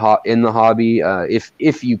in the hobby,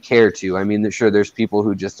 if you care to. I mean, sure, there's people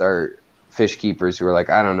who just are fish keepers who are like,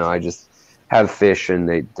 I don't know, I just have fish and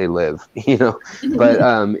they live, you know.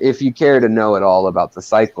 But if you care to know at all about the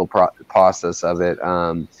cycle process of it,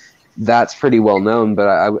 that's pretty well known. But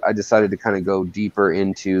I decided to kind of go deeper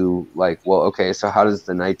into like, well, okay, so how does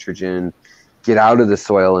the nitrogen get out of the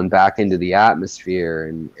soil and back into the atmosphere,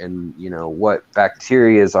 and you know, what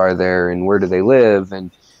bacterias are there and where do they live,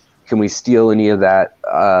 and can we steal any of that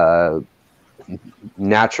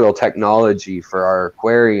natural technology for our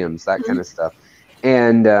aquariums, that kind of stuff.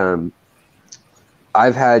 And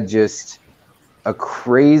I've had just a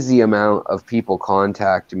crazy amount of people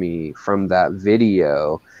contact me from that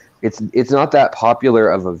video. It's not that popular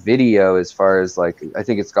of a video as far as like, I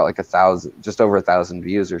think it's got like 1,000, just over 1,000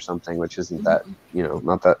 views or something, which isn't that, you know,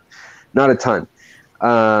 not a ton.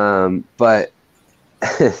 But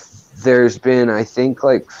there's been, I think,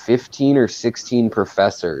 like 15 or 16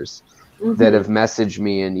 professors that have messaged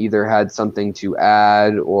me and either had something to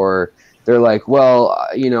add, or they're like, well,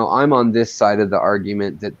 you know, I'm on this side of the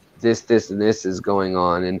argument that this and this is going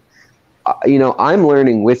on. And you know, I'm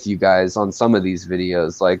learning with you guys on some of these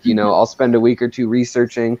videos. Like, you know, I'll spend a week or two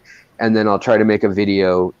researching, and then I'll try to make a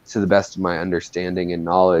video to the best of my understanding and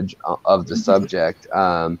knowledge of the subject.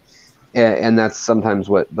 And that's sometimes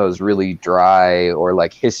what those really dry or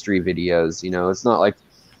like history videos, you know, it's not like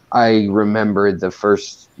I remembered the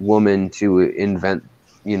first woman to invent,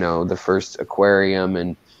 you know, the first aquarium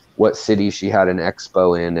and what city she had an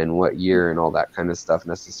expo in and what year and all that kind of stuff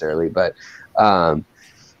necessarily. But,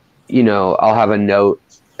 you know, I'll have a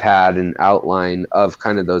notepad and outline of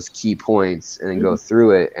kind of those key points and then go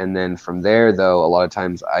through it. And then from there, though, a lot of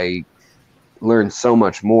times I learn so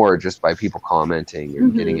much more just by people commenting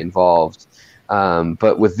and getting involved.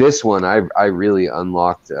 But with this one, I really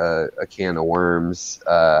unlocked a can of worms.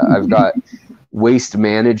 I've got waste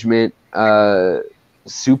management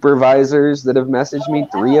supervisors that have messaged me,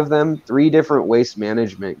 3 of them, 3 different waste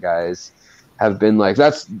management guys have been like,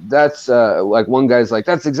 that's like, one guy's like,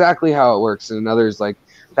 that's exactly how it works, and another's like,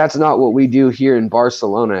 that's not what we do here in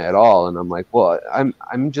Barcelona at all. And I'm like, well,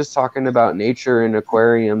 I'm just talking about nature and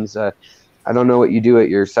aquariums. I don't know what you do at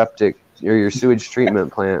your septic or your sewage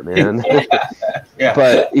treatment plant, man. Yeah.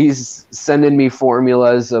 But he's sending me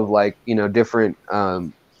formulas of like, you know, different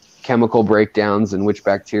chemical breakdowns and which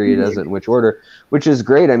bacteria does it in which order, which is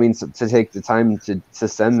great. I mean, to take the time to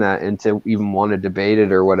send that and to even want to debate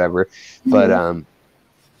it or whatever. But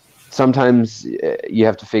sometimes you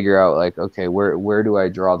have to figure out like, okay, where do I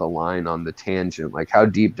draw the line on the tangent? Like, how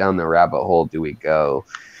deep down the rabbit hole do we go?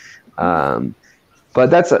 But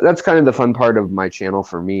that's kind of the fun part of my channel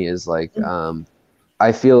for me, is like,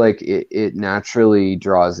 I feel like it naturally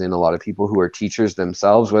draws in a lot of people who are teachers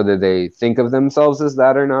themselves, whether they think of themselves as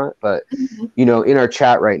that or not. But, you know, in our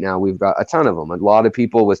chat right now, we've got a ton of them, a lot of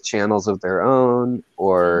people with channels of their own,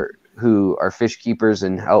 or who are fish keepers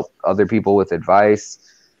and help other people with advice.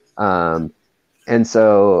 And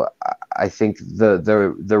so I think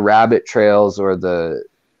the rabbit trails, or the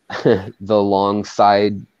long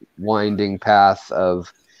side winding path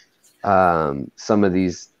of some of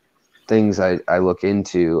these things I look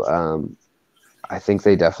into, I think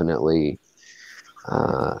they definitely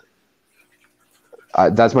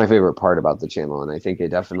that's my favorite part about the channel. And I think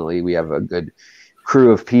we have a good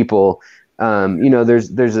crew of people. You know,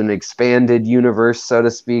 there's an expanded universe, so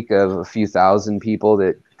to speak, of a few thousand people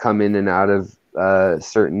that come in and out of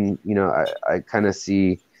certain, you know, I kind of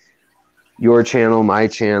see your channel, my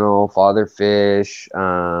channel, Father Fish,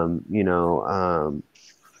 you know,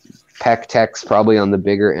 Peck Tech's probably on the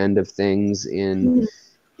bigger end of things in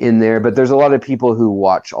there, but there's a lot of people who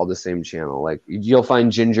watch all the same channel. Like, you'll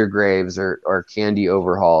find Ginger Graves or Candy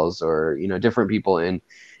Overhauls, or, you know, different people in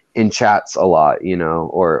chats a lot, you know,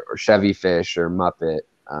 or Chevy Fish or Muppet.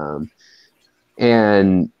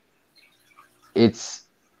 And it's,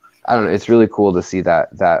 I don't know, it's really cool to see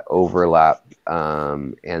that overlap,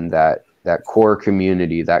 and that core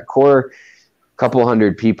community, that core couple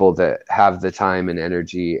hundred people that have the time and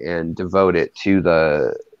energy and devote it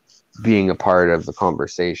to being a part of the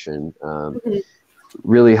conversation.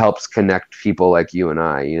 Really helps connect people like you and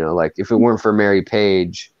I. You know, like, if it weren't for Mary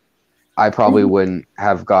Page, I probably wouldn't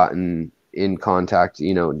have gotten in contact,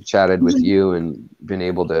 you know, chatted with you and been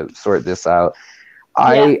able to sort this out.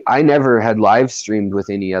 I never had live streamed with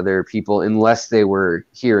any other people unless they were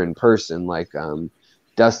here in person, like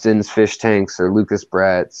Dustin's Fish Tanks or Lucas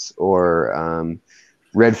Brett's or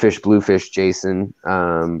Redfish Bluefish Jason,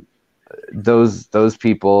 those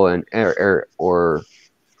people, and or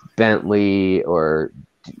Bentley or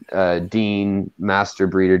Dean Master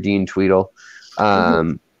Breeder, Dean Tweedle.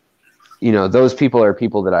 You know, those people are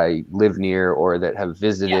people that I live near or that have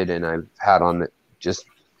visited and I've had on just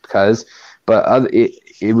because. But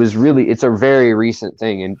it was really, it's a very recent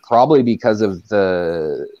thing, and probably because of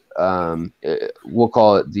the we'll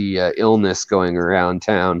call it the illness going around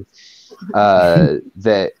town,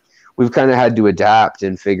 that we've kind of had to adapt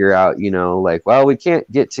and figure out, you know, like, well, we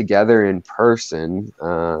can't get together in person,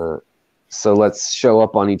 so let's show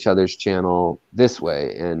up on each other's channel this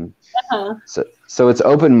way. And so it's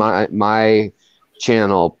opened my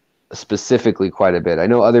channel specifically quite a bit. I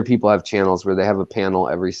know other people have channels where they have a panel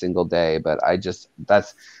every single day, but that's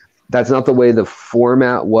not the way the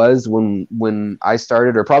format was when I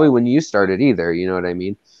started, or probably when you started either, you know what I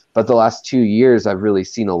mean? But the last 2 years, I've really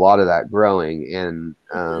seen a lot of that growing, and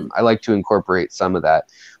I like to incorporate some of that.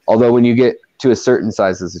 Although when you get to a certain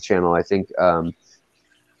size as a channel, I think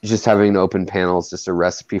just having an open panel is just a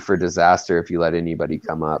recipe for disaster if you let anybody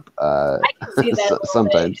come up. I can see that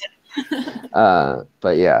sometimes.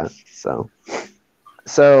 But yeah, so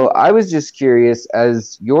I was just curious,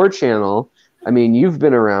 as your channel, I mean, you've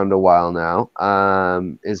been around a while now,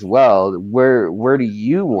 as well. Where do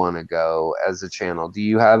you want to go as a channel? Do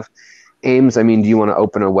you have aims? I mean, do you want to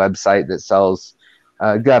open a website that sells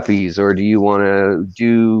guppies, or do you want to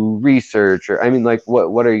do research? Or I mean, like,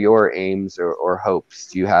 what are your aims or hopes?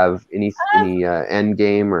 Do you have any end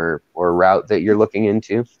game or route that you're looking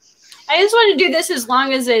into? I just want to do this as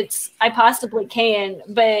long as I possibly can,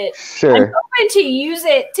 but sure. I'm hoping to use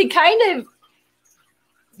it to kind of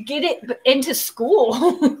get it into school.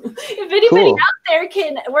 If anybody out there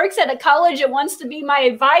works at a college and wants to be my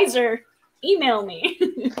advisor, email me.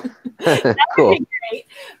 That would be great.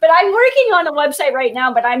 But I'm working on a website right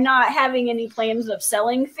now, but I'm not having any plans of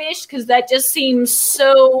selling fish because that just seems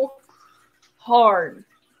so hard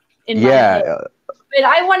in my head. But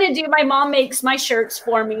I want to do, my mom makes my shirts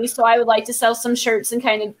for me, so I would like to sell some shirts and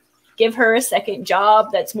kind of give her a second job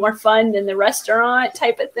that's more fun than the restaurant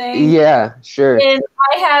type of thing. Yeah, sure. And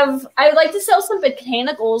I would like to sell some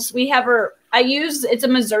botanicals. It's a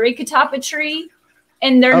Missouri catappa tree,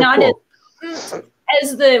 and they're not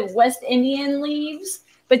as the West Indian leaves,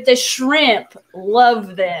 but the shrimp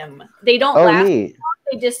love them. They don't last long.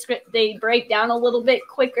 They break down a little bit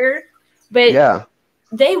quicker, but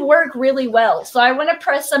they work really well. So I want to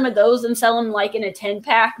press some of those and sell them like in a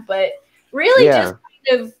 10-pack, but really just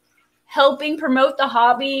kind of helping promote the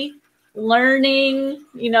hobby, learning,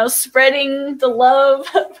 you know, spreading the love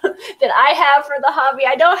that I have for the hobby.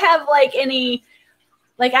 I don't have like any,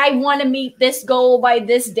 like, I want to meet this goal by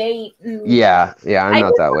this date. Yeah, I'm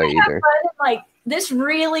not that way either. Like, this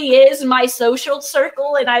really is my social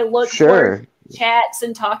circle, and I look for chats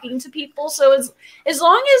and talking to people. So as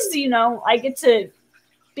long as, you know, I get to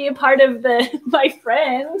be a part of my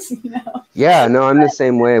friends, you know. Yeah, no, I'm the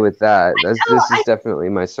same way with that. This is definitely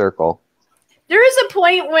my circle. There is a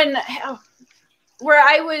point where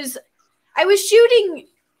I was shooting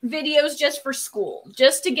videos just for school,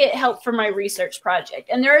 just to get help for my research project.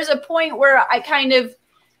 And there is a point where I kind of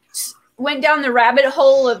went down the rabbit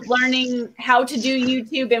hole of learning how to do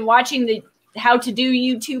YouTube and watching the how to do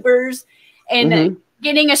YouTubers and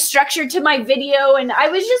getting a structure to my video. And I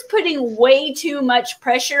was just putting way too much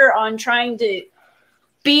pressure on trying to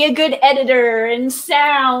be a good editor and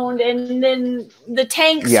sound. And then the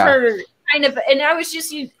tanks were kind of, and I was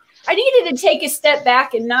just, I needed to take a step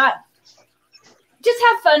back and not just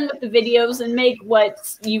have fun with the videos and make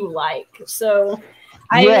what you like. So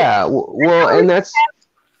and that's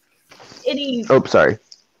any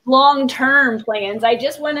long-term plans. I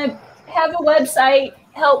just want to have a website,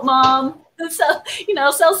 help mom, sell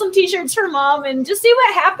some t-shirts for mom and just see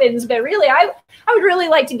what happens. But really, I would really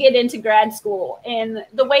like to get into grad school, and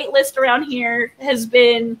the wait list around here has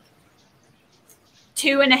been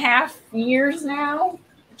 2.5 years now,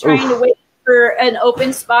 trying to wait for an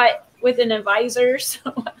open spot with an advisor. So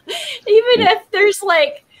even if there's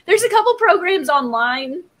a couple programs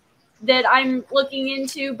online that I'm looking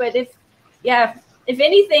into, but if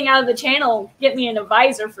anything out of the channel, get me an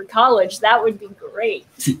advisor for college, that would be great.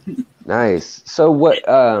 Nice. So what,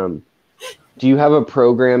 do you have a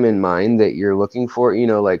program in mind that you're looking for,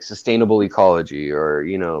 like sustainable ecology or,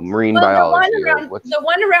 marine biology? The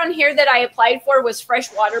one around here that I applied for was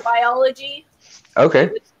freshwater biology. Okay.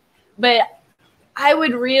 but I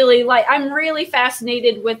would really like, I'm really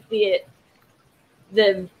fascinated with the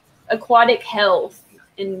aquatic health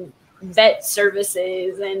and vet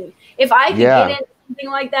services. And if I could get into something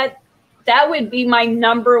like that, that would be my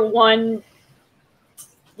number one.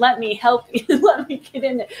 Let me help you. Let me get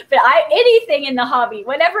in it. But anything in the hobby,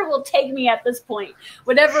 whatever will take me at this point,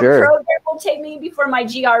 whatever program will take me before my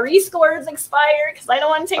GRE scores expire, because I don't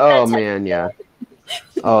want to take that. Oh man, yeah.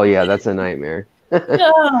 Oh yeah, that's a nightmare.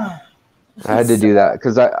 I had to do that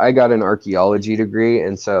because I got an archaeology degree,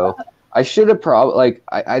 and so I should have probably, like,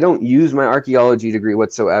 I don't use my archaeology degree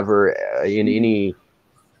whatsoever in any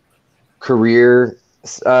career,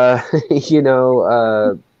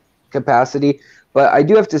 capacity. But I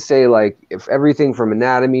do have to say, like, if everything from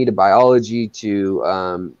anatomy to biology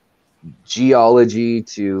to geology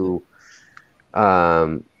to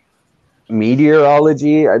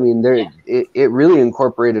meteorology, I mean, it really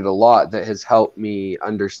incorporated a lot that has helped me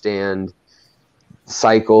understand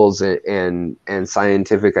cycles and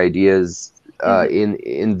scientific ideas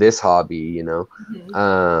in this hobby,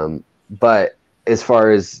 but as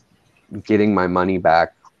far as getting my money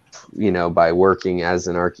back, by working as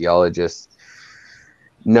an archaeologist,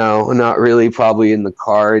 no, not really, probably in the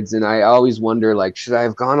cards. And I always wonder, like, should I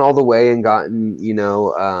have gone all the way and gotten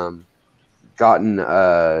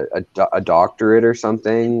a doctorate or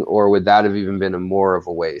something, or would that have even been more of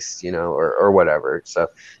a waste, or whatever? So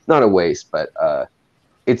not a waste, but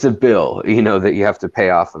it's a bill, that you have to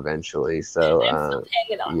pay off eventually. So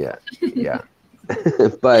yeah.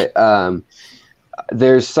 But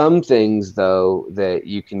there's some things though that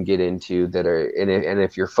you can get into that are, and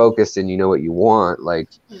if you're focused and you know what you want, like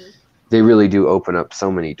they really do open up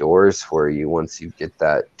so many doors for you once you get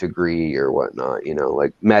that degree or whatnot,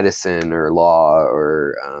 like medicine or law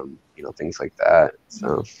or things like that.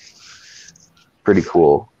 So pretty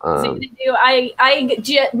cool.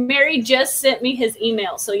 Mary just sent me his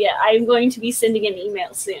email, so yeah, I'm going to be sending an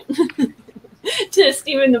email soon to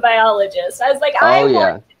Stephen the biologist. I was like, I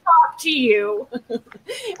want to talk to you,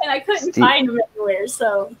 and I couldn't find him anywhere.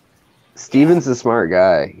 So Steven's a smart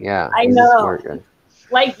guy. Yeah, I know. A smart guy.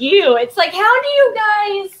 Like you, it's like, how do you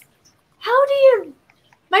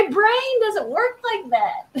my brain doesn't work like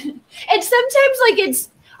that. And sometimes, like,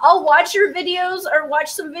 I'll watch your videos or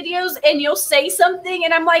watch some videos and you'll say something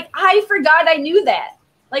and I'm like, I forgot I knew that.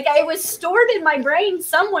 Like, I was stored in my brain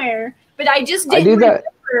somewhere, but I just didn't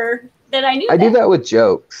remember that I knew that. I do that with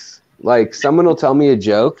jokes. Like, someone will tell me a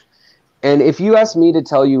joke, and if you ask me to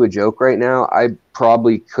tell you a joke right now, I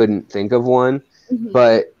probably couldn't think of one.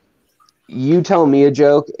 But you tell me a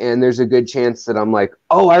joke and there's a good chance that I'm like,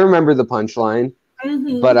 oh, I remember the punchline.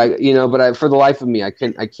 But I for the life of me, I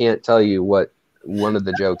can't tell you what one of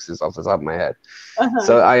the jokes is off the top of my head.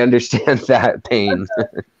 So I understand that pain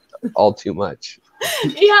all too much.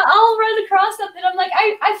 Yeah, I'll run across something. I'm like,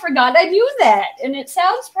 I forgot I knew that. And it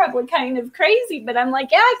sounds probably kind of crazy, but I'm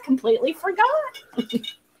like, yeah, I completely forgot.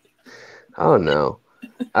 Oh, no.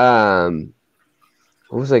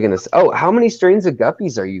 What was I going to say? Oh, how many strains of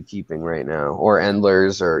guppies are you keeping right now? Or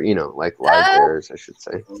endlers, or, like live bears, I should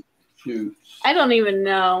say. I don't even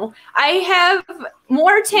know. I have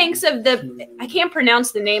more tanks of I can't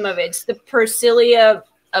pronounce the name of it. It's the Persilla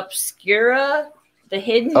obscura, the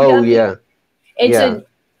hidden guppy. Yeah. It's a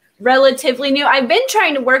relatively new. I've been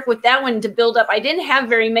trying to work with that one to build up. I didn't have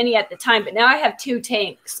very many at the time, but now I have 2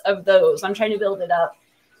 tanks of those. I'm trying to build it up.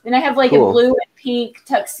 Then I have like a blue and pink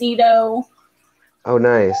tuxedo. Oh,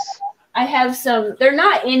 nice. I have some, they're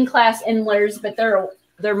not in-class endlers, but they're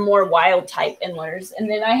more wild type endlers. And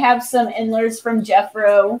then I have some endlers from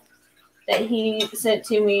Jeffro that he sent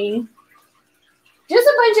to me. Just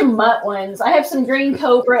a bunch of mutt ones. I have some green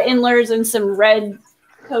cobra endlers and some red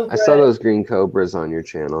cobra. I saw those green cobras on your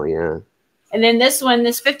channel, yeah. And then this one,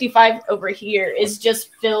 this 55 over here, is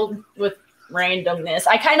just filled with randomness.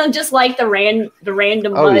 I kind of just like the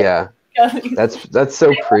random mutt. Yeah. That's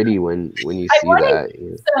so pretty when you see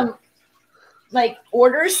that.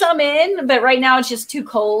 Order some in, but right now it's just too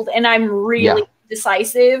cold and I'm really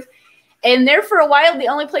decisive. And there for a while, the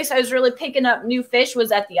only place I was really picking up new fish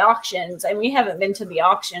was at the auctions, and we haven't been to the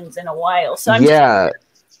auctions in a while. So I'm just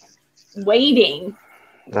waiting.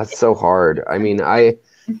 That's so hard. I mean,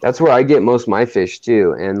 that's where I get most of my fish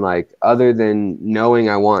too. And like, other than knowing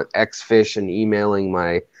I want X fish and emailing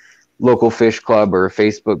my local fish club or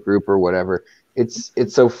Facebook group or whatever, it's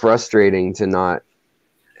so frustrating to not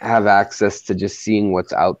have access to just seeing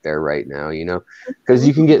what's out there right now, because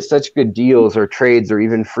you can get such good deals or trades or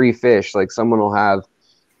even free fish. Like, someone will have,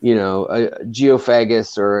 a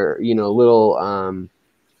geophagus or, little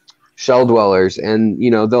shell dwellers, and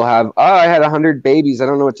they'll have, oh, I had 100 babies, I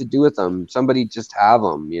don't know what to do with them. Somebody just have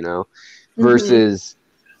them, versus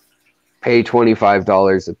pay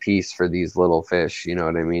 $25 a piece for these little fish. You know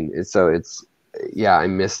what I mean? Yeah, I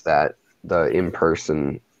miss that, the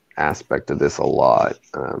in-person aspect of this a lot.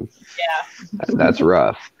 That's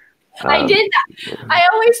rough. I did that. I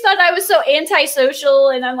always thought I was so antisocial,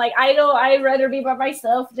 and I'm like, I'd rather be by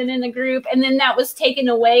myself than in a group. And then that was taken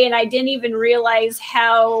away, and I didn't even realize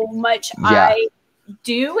how much I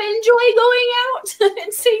do enjoy going out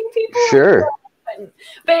and seeing people. Sure.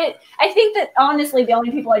 But I think that honestly, the only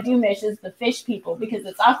people I do miss is the fish people, because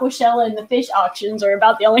it's Aquashella and the fish auctions are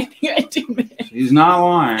about the only thing I do miss. He's not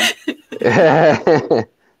lying. The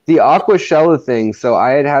Aquashella thing. So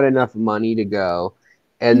I had enough money to go.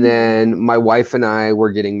 And then my wife and I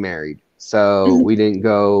were getting married. So we didn't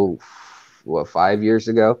go, 5 years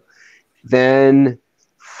ago? Then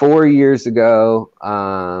 4 years ago,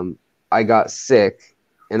 I got sick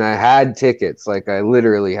and I had tickets. Like, I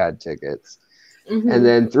literally had tickets. And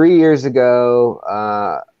then 3 years ago,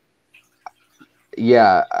 I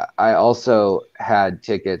also had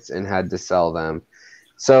tickets and had to sell them.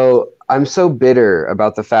 So I'm so bitter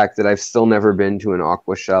about the fact that I've still never been to an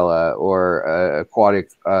Aquashella or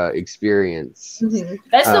aquatic experience.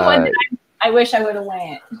 That's the one that I wish I would have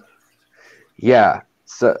went. Yeah.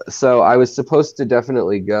 So I was supposed to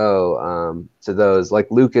definitely go to those. Like,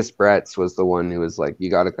 Lucas Bretz was the one who was like,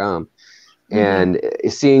 you got to come. And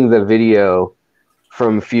seeing the video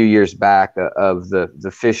from a few years back of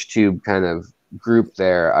the fish tube kind of group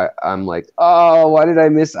there, I'm like, oh, why did I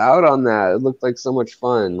miss out on that? It looked like so much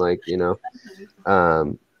fun, but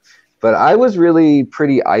I was really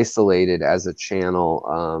pretty isolated as a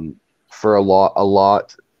channel for a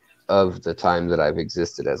lot of the time that I've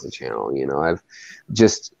existed as a channel. I've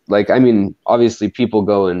just obviously people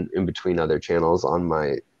go in between other channels on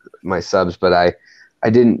my subs, but I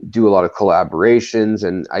didn't do a lot of collaborations,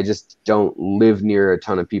 and I just don't live near a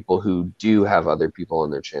ton of people who do have other people on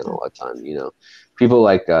their channel a ton. People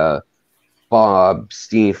like Bob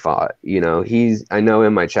Steefot, I know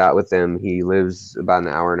in my chat with him, he lives about an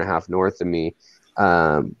hour and a half north of me,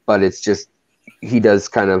 but it's just, he does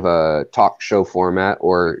kind of a talk show format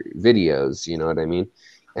or videos, you know what I mean?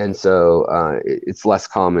 And so it's less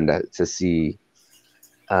common to see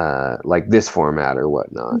like this format or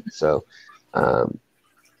whatnot. So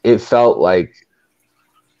it felt like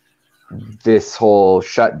this whole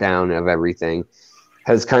shutdown of everything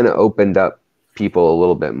has kind of opened up people a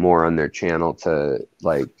little bit more on their channel to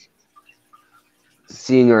like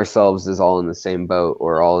seeing ourselves as all in the same boat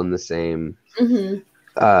or all in the same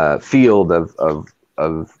field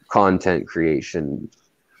of content creation,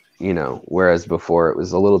 whereas before it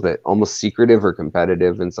was a little bit almost secretive or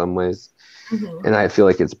competitive in some ways. And I feel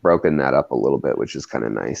like it's broken that up a little bit, which is kind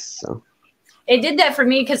of nice. So it did that for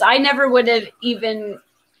me, because I never would have even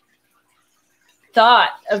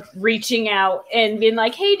thought of reaching out and being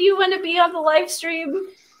like, hey, do you want to be on the live stream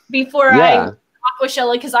before I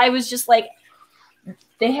Aquashella? Because I was just like,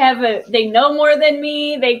 they know more than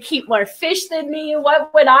me, they keep more fish than me,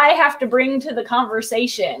 what would I have to bring to the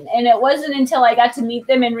conversation? And it wasn't until I got to meet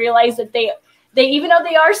them and realize that they even though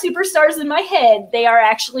they are superstars in my head, they are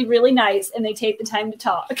actually really nice and they take the time to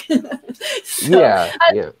talk. So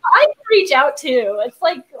I reach out too. It's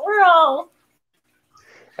like, we're all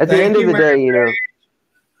at the end of the day,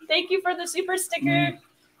 Thank you for the super sticker.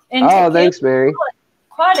 And thanks, Mary.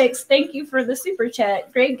 Aquatics, thank you for the super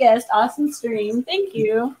chat. Great guest, awesome stream. Thank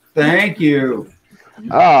you. Thank you.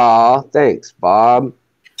 Oh, thanks, Bob.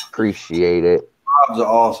 Appreciate it. Bob's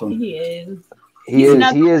awesome. He is. He is.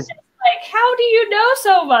 Like, how do you know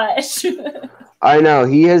so much? I know.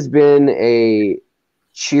 He has been a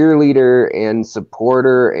cheerleader and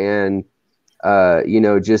supporter and,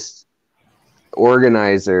 just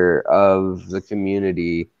organizer of the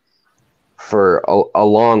community for a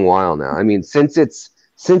long while now. I mean, since it's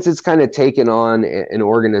kind of taken on an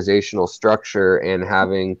organizational structure and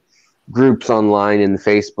having groups online in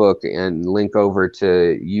Facebook and link over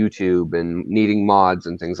to YouTube and needing mods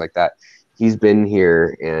and things like that, he's been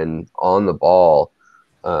here and on the ball,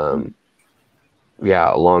 a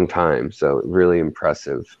long time. So really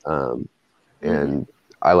impressive. And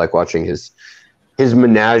I like watching his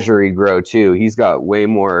menagerie grow too. He's got way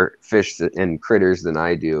more fish and critters than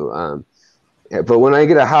I do. But when I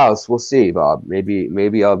get a house, we'll see, Bob.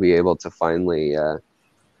 Maybe I'll be able to finally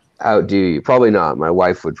outdo you. Probably not. My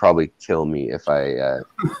wife would probably kill me if I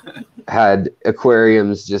had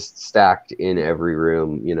aquariums just stacked in every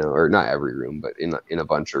room, or not every room, but in a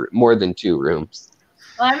bunch of more than 2 rooms.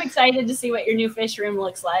 Well, I'm excited to see what your new fish room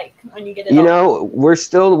looks like when you get it. You know, we're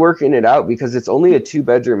still working it out because it's only a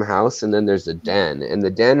 2-bedroom house, and then there's a den, and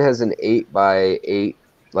the den has an 8 by 8,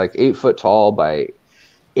 like 8 foot tall by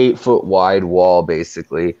 8 foot wide wall,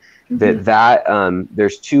 basically.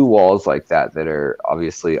 There's 2 walls like that are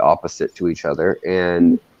obviously opposite to each other,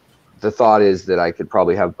 and the thought is that I could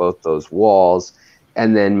probably have both those walls,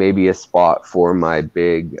 and then maybe a spot for my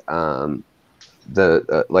big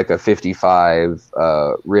like a 55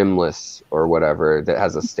 rimless or whatever that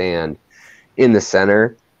has a stand in the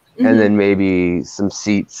center, and then maybe some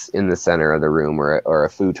seats in the center of the room, or a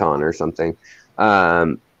futon or something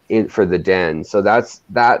for the den. So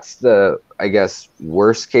that's the, I guess,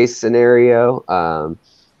 worst case scenario,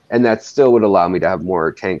 and that still would allow me to have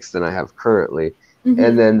more tanks than I have currently.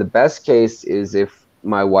 And then the best case is if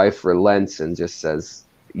my wife relents and just says,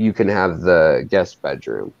 you can have the guest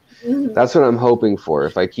bedroom. That's what I'm hoping for.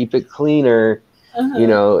 If I keep it cleaner, you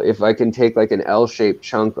know, if I can take like an L-shaped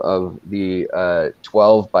chunk of the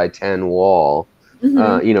 12 by 10 wall,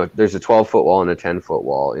 you know, there's a 12-foot wall and a 10-foot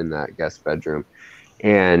wall in that guest bedroom.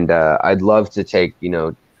 And I'd love to take, you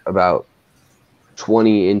know, about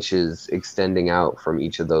 20 inches extending out from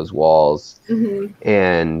each of those walls,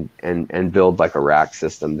 and build like a rack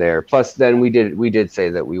system there. Plus, then we did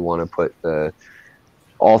say that we want to put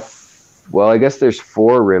well, I guess there's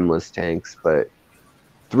 4 rimless tanks, but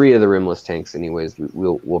 3 of the rimless tanks, anyways,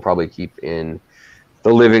 we'll probably keep in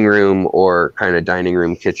the living room or kind of dining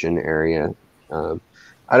room kitchen area.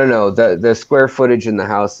 I don't know. The square footage in the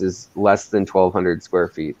house is less than 1,200 square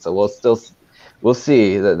feet, so we'll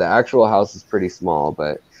see. The actual house is pretty small,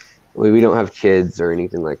 but we don't have kids or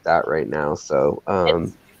anything like that right now. So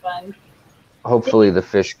fun. Hopefully the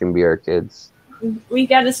fish can be our kids. We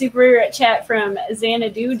got a super chat from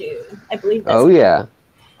Xanadu, I believe. Oh yeah.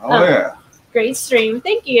 Great stream.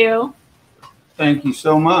 Thank you. Thank you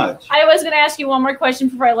so much. I was going to ask you one more question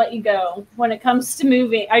before I let you go. When it comes to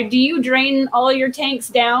moving, do you drain all your tanks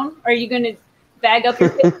down? Are you going to bag up your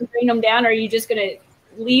fish and drain them down, or are you just going to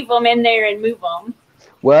leave them in there and move them?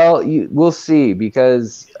 Well, we'll see,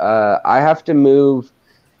 because I have to move.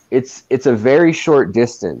 It's a very short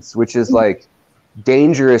distance, which is like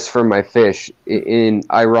dangerous for my fish.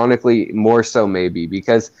 Ironically, more so maybe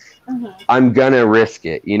because I'm gonna risk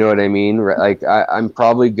it. You know what I mean? Like I'm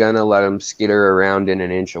probably gonna let them skitter around in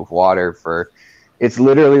an inch of water it's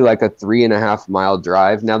literally like a 3.5 mile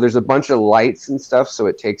drive. Now there's a bunch of lights and stuff, so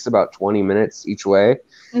it takes about 20 minutes each way.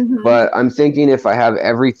 But I'm thinking if I have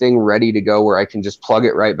everything ready to go where I can just plug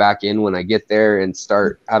it right back in when I get there and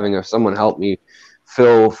start having someone help me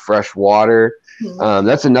fill fresh water.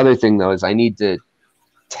 That's another thing though, is I need to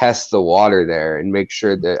test the water there and make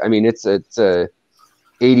sure that, I mean, it's a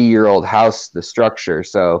 80-year-old house, the structure.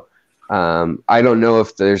 So I don't know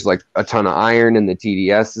if there's like a ton of iron and the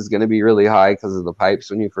TDS is going to be really high because of the pipes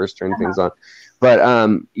when you first turn things on. But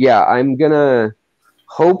yeah, I'm going to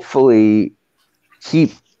hopefully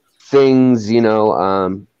keep things, you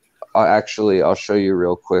know, I'll show you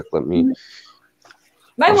real quick. Let me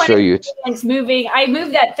show you. It's moving. I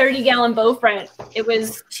moved that 30-gallon bow front. It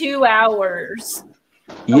was 2 hours.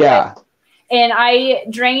 Yeah. And I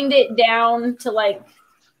drained it down to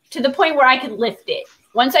the point where I could lift it.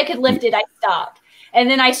 Once I could lift it, I stopped. And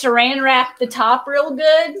then I saran wrapped the top real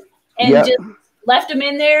good and just left them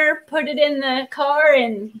in there, put it in the car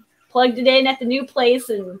and plugged it in at the new place,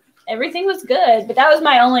 and everything was good. But that was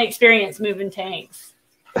my only experience moving tanks.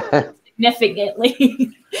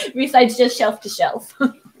 Significantly. Besides just shelf to shelf.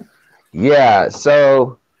 Yeah.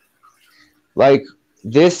 So like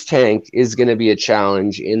this tank is going to be a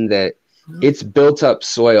challenge in that it's built up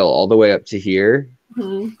soil all the way up to here.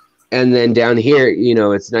 And then down here, you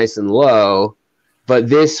know, it's nice and low, but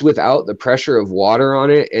this without the pressure of water on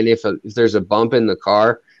it. And if there's a bump in the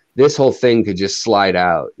car, this whole thing could just slide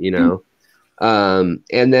out, you know?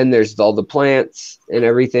 And then there's all the plants and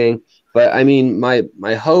everything. But I mean,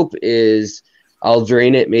 my hope is I'll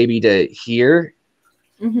drain it maybe to here,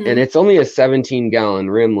 and it's only a 17-gallon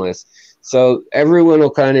rimless. So everyone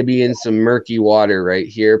will kind of be in some murky water right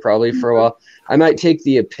here probably for a while. I might take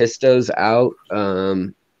the apistos out,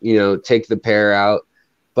 you know, take the pair out.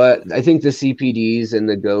 But I think the CPDs and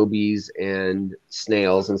the gobies and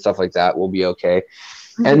snails and stuff like that will be okay.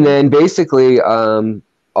 And then basically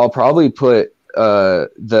I'll probably put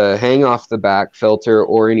the hang off the back filter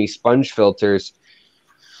or any sponge filters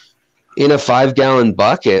in a 5-gallon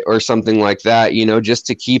bucket or something like that, you know, just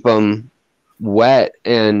to keep them wet,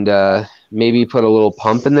 and maybe put a little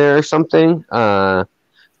pump in there or something.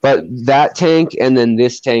 But that tank and then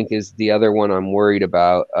this tank is the other one I'm worried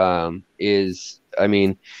about. I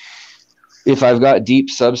mean, if I've got deep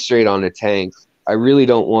substrate on a tank, I really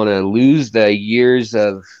don't want to lose the years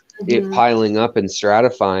of it piling up and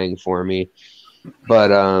stratifying for me.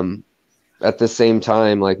 But at the same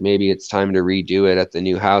time, like maybe it's time to redo it at the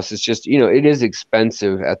new house. It's just, it is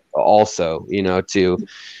expensive also, to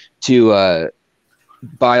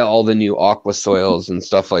buy all the new aqua soils and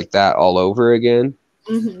stuff like that all over again.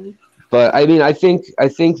 But I mean, I think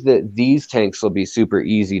that these tanks will be super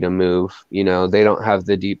easy to move. They don't have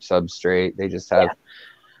the deep substrate. They just have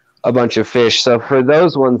a bunch of fish. So for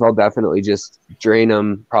those ones, I'll definitely just drain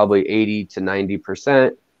them probably 80 to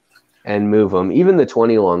 90% and move them. Even the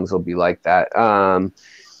 20 lungs will be like that.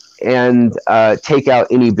 And take out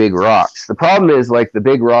any big rocks. The problem is, like, the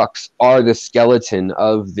big rocks are the skeleton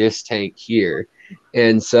of this tank here.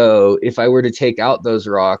 And so if I were to take out those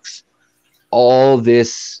rocks, all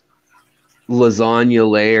this lasagna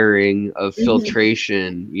layering of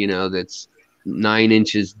filtration, that's 9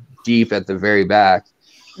 inches deep at the very back,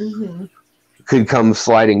 could come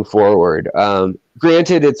sliding forward.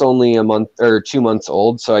 Granted, it's only a month or 2 months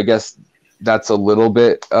old, so I guess that's a little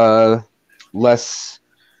bit less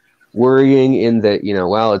worrying in that,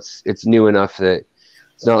 well, it's new enough that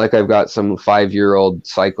it's not like I've got some 5-year-old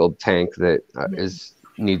cycled tank that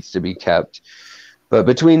needs to be kept. But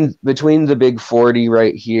between the big 40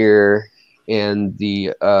 right here and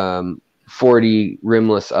the 40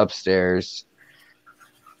 rimless upstairs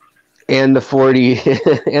and the 40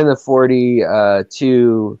 and the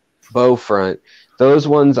 42 bow front, those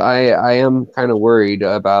ones I am kind of worried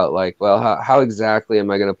about, like, well, how exactly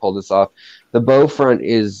am I going to pull this off? The bow front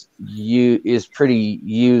is pretty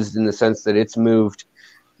used in the sense that it's moved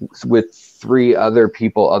with 3 other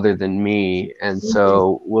people other than me, and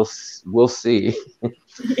so we'll see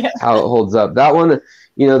how it holds up. That one,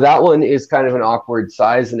 that one is kind of an awkward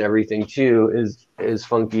size and everything too, is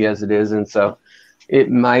funky as it is, and so it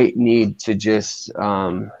might need to just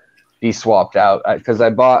be swapped out, because I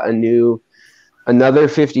bought another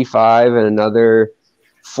 55 and another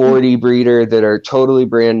 40 breeder that are totally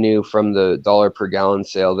brand new from the $1 per gallon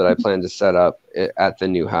sale that I plan to set up at the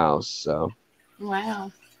new house. So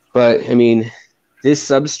wow. But I mean, this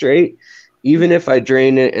substrate, even if I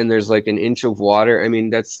drain it and there's like an inch of water, I mean,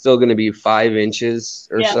 that's still going to be 5 inches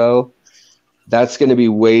or so. That's going to be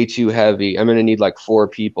way too heavy. I'm going to need like 4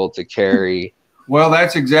 people to carry. Well,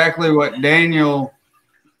 that's exactly what Daniel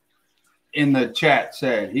in the chat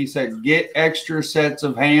said. He said, get extra sets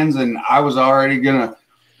of hands. And I was already going to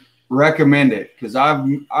recommend it because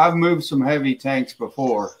I've moved some heavy tanks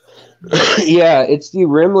before. Yeah, it's the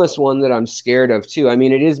rimless one that I'm scared of too. I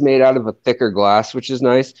mean, it is made out of a thicker glass, which is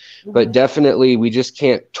nice, but definitely we just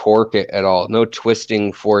can't torque it at all. No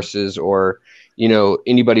twisting forces or,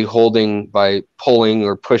 anybody holding by pulling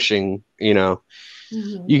or pushing,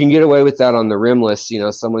 You can get away with that on the rimless.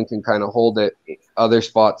 Someone can kind of hold it other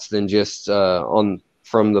spots than just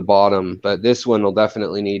from the bottom, but this one will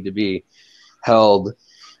definitely need to be held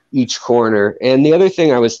each corner. And the other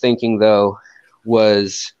thing I was thinking though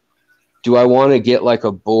was, do I want to get like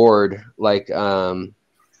a board, like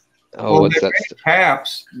what's that?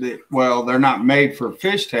 Caps they're not made for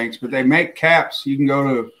fish tanks, but they make caps. You can go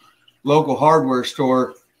to a local hardware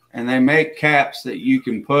store and they make caps that you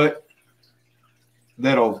can put.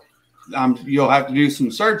 You'll have to do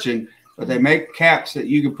some searching, but they make caps that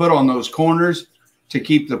you can put on those corners to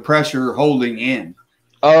keep the pressure holding in.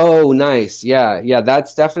 Oh, nice. Yeah.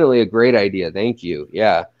 That's definitely a great idea. Thank you.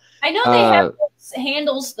 Yeah. I know they have those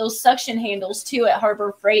handles, those suction handles too at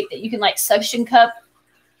Harbor Freight that you can like suction cup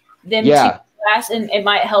them to glass, and it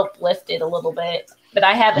might help lift it a little bit. But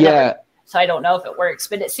I haven't, so I don't know if it works.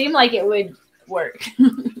 But it seemed like it would work.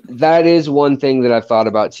 That is one thing that I've thought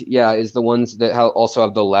about. Is the ones that also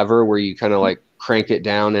have the lever where you kind of like crank it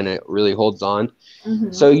down and it really holds on.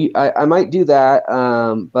 So I might do that.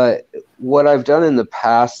 But what I've done in the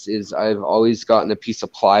past is I've always gotten a piece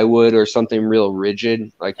of plywood or something real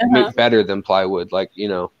rigid, like better than plywood, like,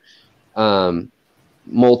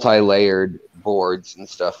 multi-layered boards and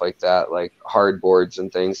stuff like that, like hard boards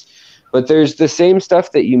and things. But there's the same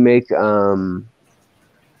stuff that you make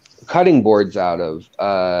cutting boards out of.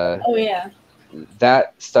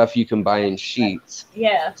 That stuff you can buy in sheets.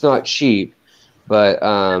 It's not cheap, but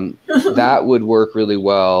that would work really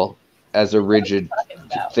well as a rigid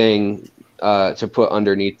thing to put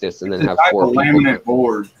underneath this, and then have 4 people. Laminate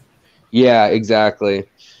board. Yeah, exactly.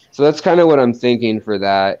 So that's kind of what I'm thinking for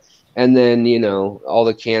that. And then, all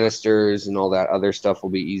the canisters and all that other stuff will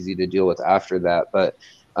be easy to deal with after that. But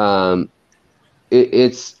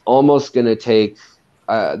it's almost going to take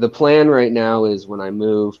the plan right now is when I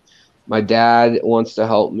move, my dad wants to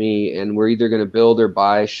help me, and we're either going to build or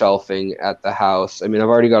buy shelving at the house. I mean, I've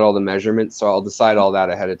already got all the measurements, so I'll decide all that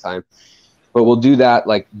ahead of time. but we'll do that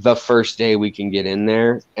like the first day we can get in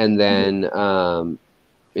there. And then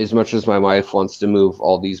as much as my wife wants to move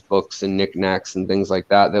all these books and knickknacks and things like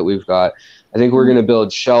that we've got, I think we're going to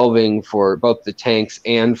build shelving for both the tanks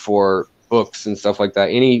and for books and stuff like that.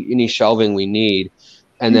 Any shelving we need.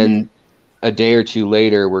 And then a day or two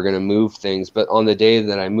later, we're going to move things. But on the day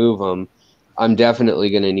that I move them, I'm definitely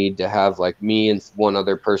going to need to have like me and one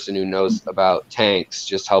other person who knows about tanks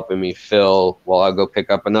just helping me fill while I go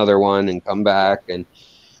pick up another one and come back, and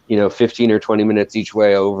 15 or 20 minutes each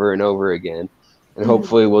way over and over again. And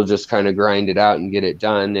hopefully we'll just kind of grind it out and get it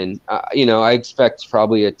done. And, I expect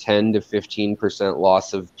probably a 10 to 15%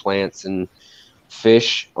 loss of plants and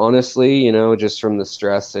fish, honestly, just from the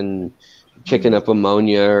stress and kicking up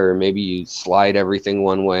ammonia, or maybe you slide everything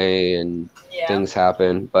one way and things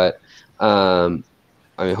happen. But,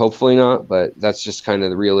 hopefully not, but that's just kind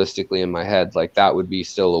of realistically in my head. Like that would be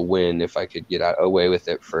still a win if I could get away with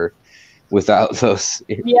it without those,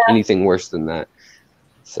 anything worse than that.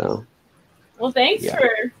 So. Well, thanks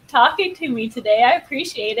for talking to me today. I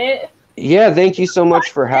appreciate it. Yeah, thank you so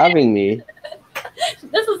much for having me.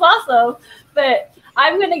 This is awesome. But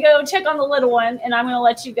I'm going to go check on the little one, and I'm going to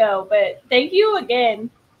let you go. But thank you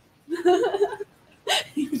again.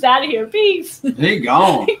 He's out of here. Peace. He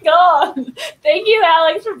gone. He gone. Thank you,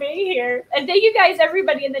 Alex, for being here. And thank you guys,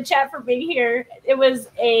 everybody in the chat, for being here. It was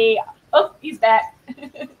oh, he's back.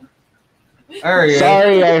 Sorry,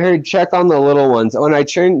 I heard check on the little ones. When I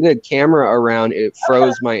turned the camera around, it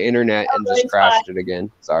froze my internet and just crashed it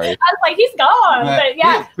again. Sorry. I was like, he's gone. But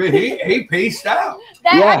yeah. He peaced out.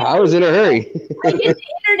 I was in a hurry. I get the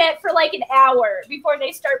internet for like an hour before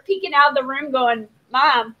they start peeking out of the room going,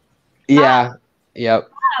 Mom. Yeah.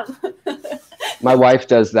 Yep. Mom. My wife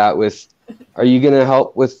does that with, are you going to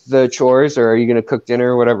help with the chores, or are you going to cook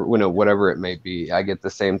dinner, whatever it may be. I get the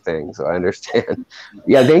same thing, so I understand.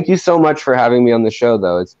 Yeah, thank you so much for having me on the show,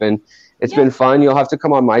 though. It's been fun. You'll have to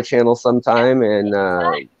come on my channel sometime, and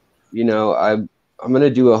I'm going to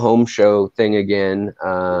do a home show thing again.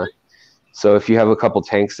 So if you have a couple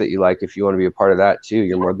tanks that you like, if you want to be a part of that too,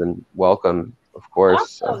 you're more than welcome, of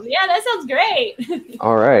course. Awesome. Yeah, that sounds great.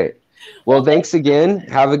 All right. Well, thanks again.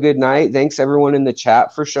 Have a good night. Thanks everyone in the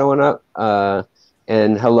chat for showing up.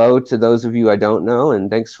 And hello to those of you I don't know. And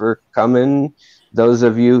thanks for coming. Those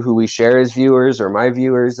of you who we share as viewers or my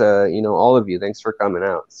viewers, all of you, thanks for coming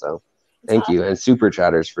out. So thank you. And super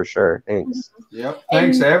chatters for sure. Thanks. Yep.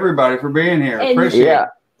 Thanks to everybody for being here. Appreciate it.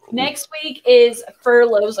 Next week is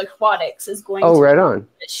Furlough's Aquatics is going to right on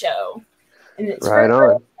the show. And it's right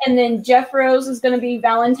on. And then Jeff Rose is going to be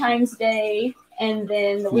Valentine's Day. And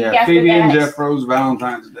then the week after Phoebe that and Jeff Rose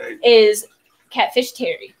Valentine's Day is Catfish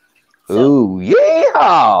Terry. Ooh,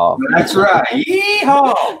 yeehaw! That's right.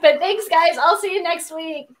 Yeehaw! But thanks, guys. I'll see you next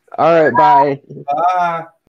week. All right, bye. Bye.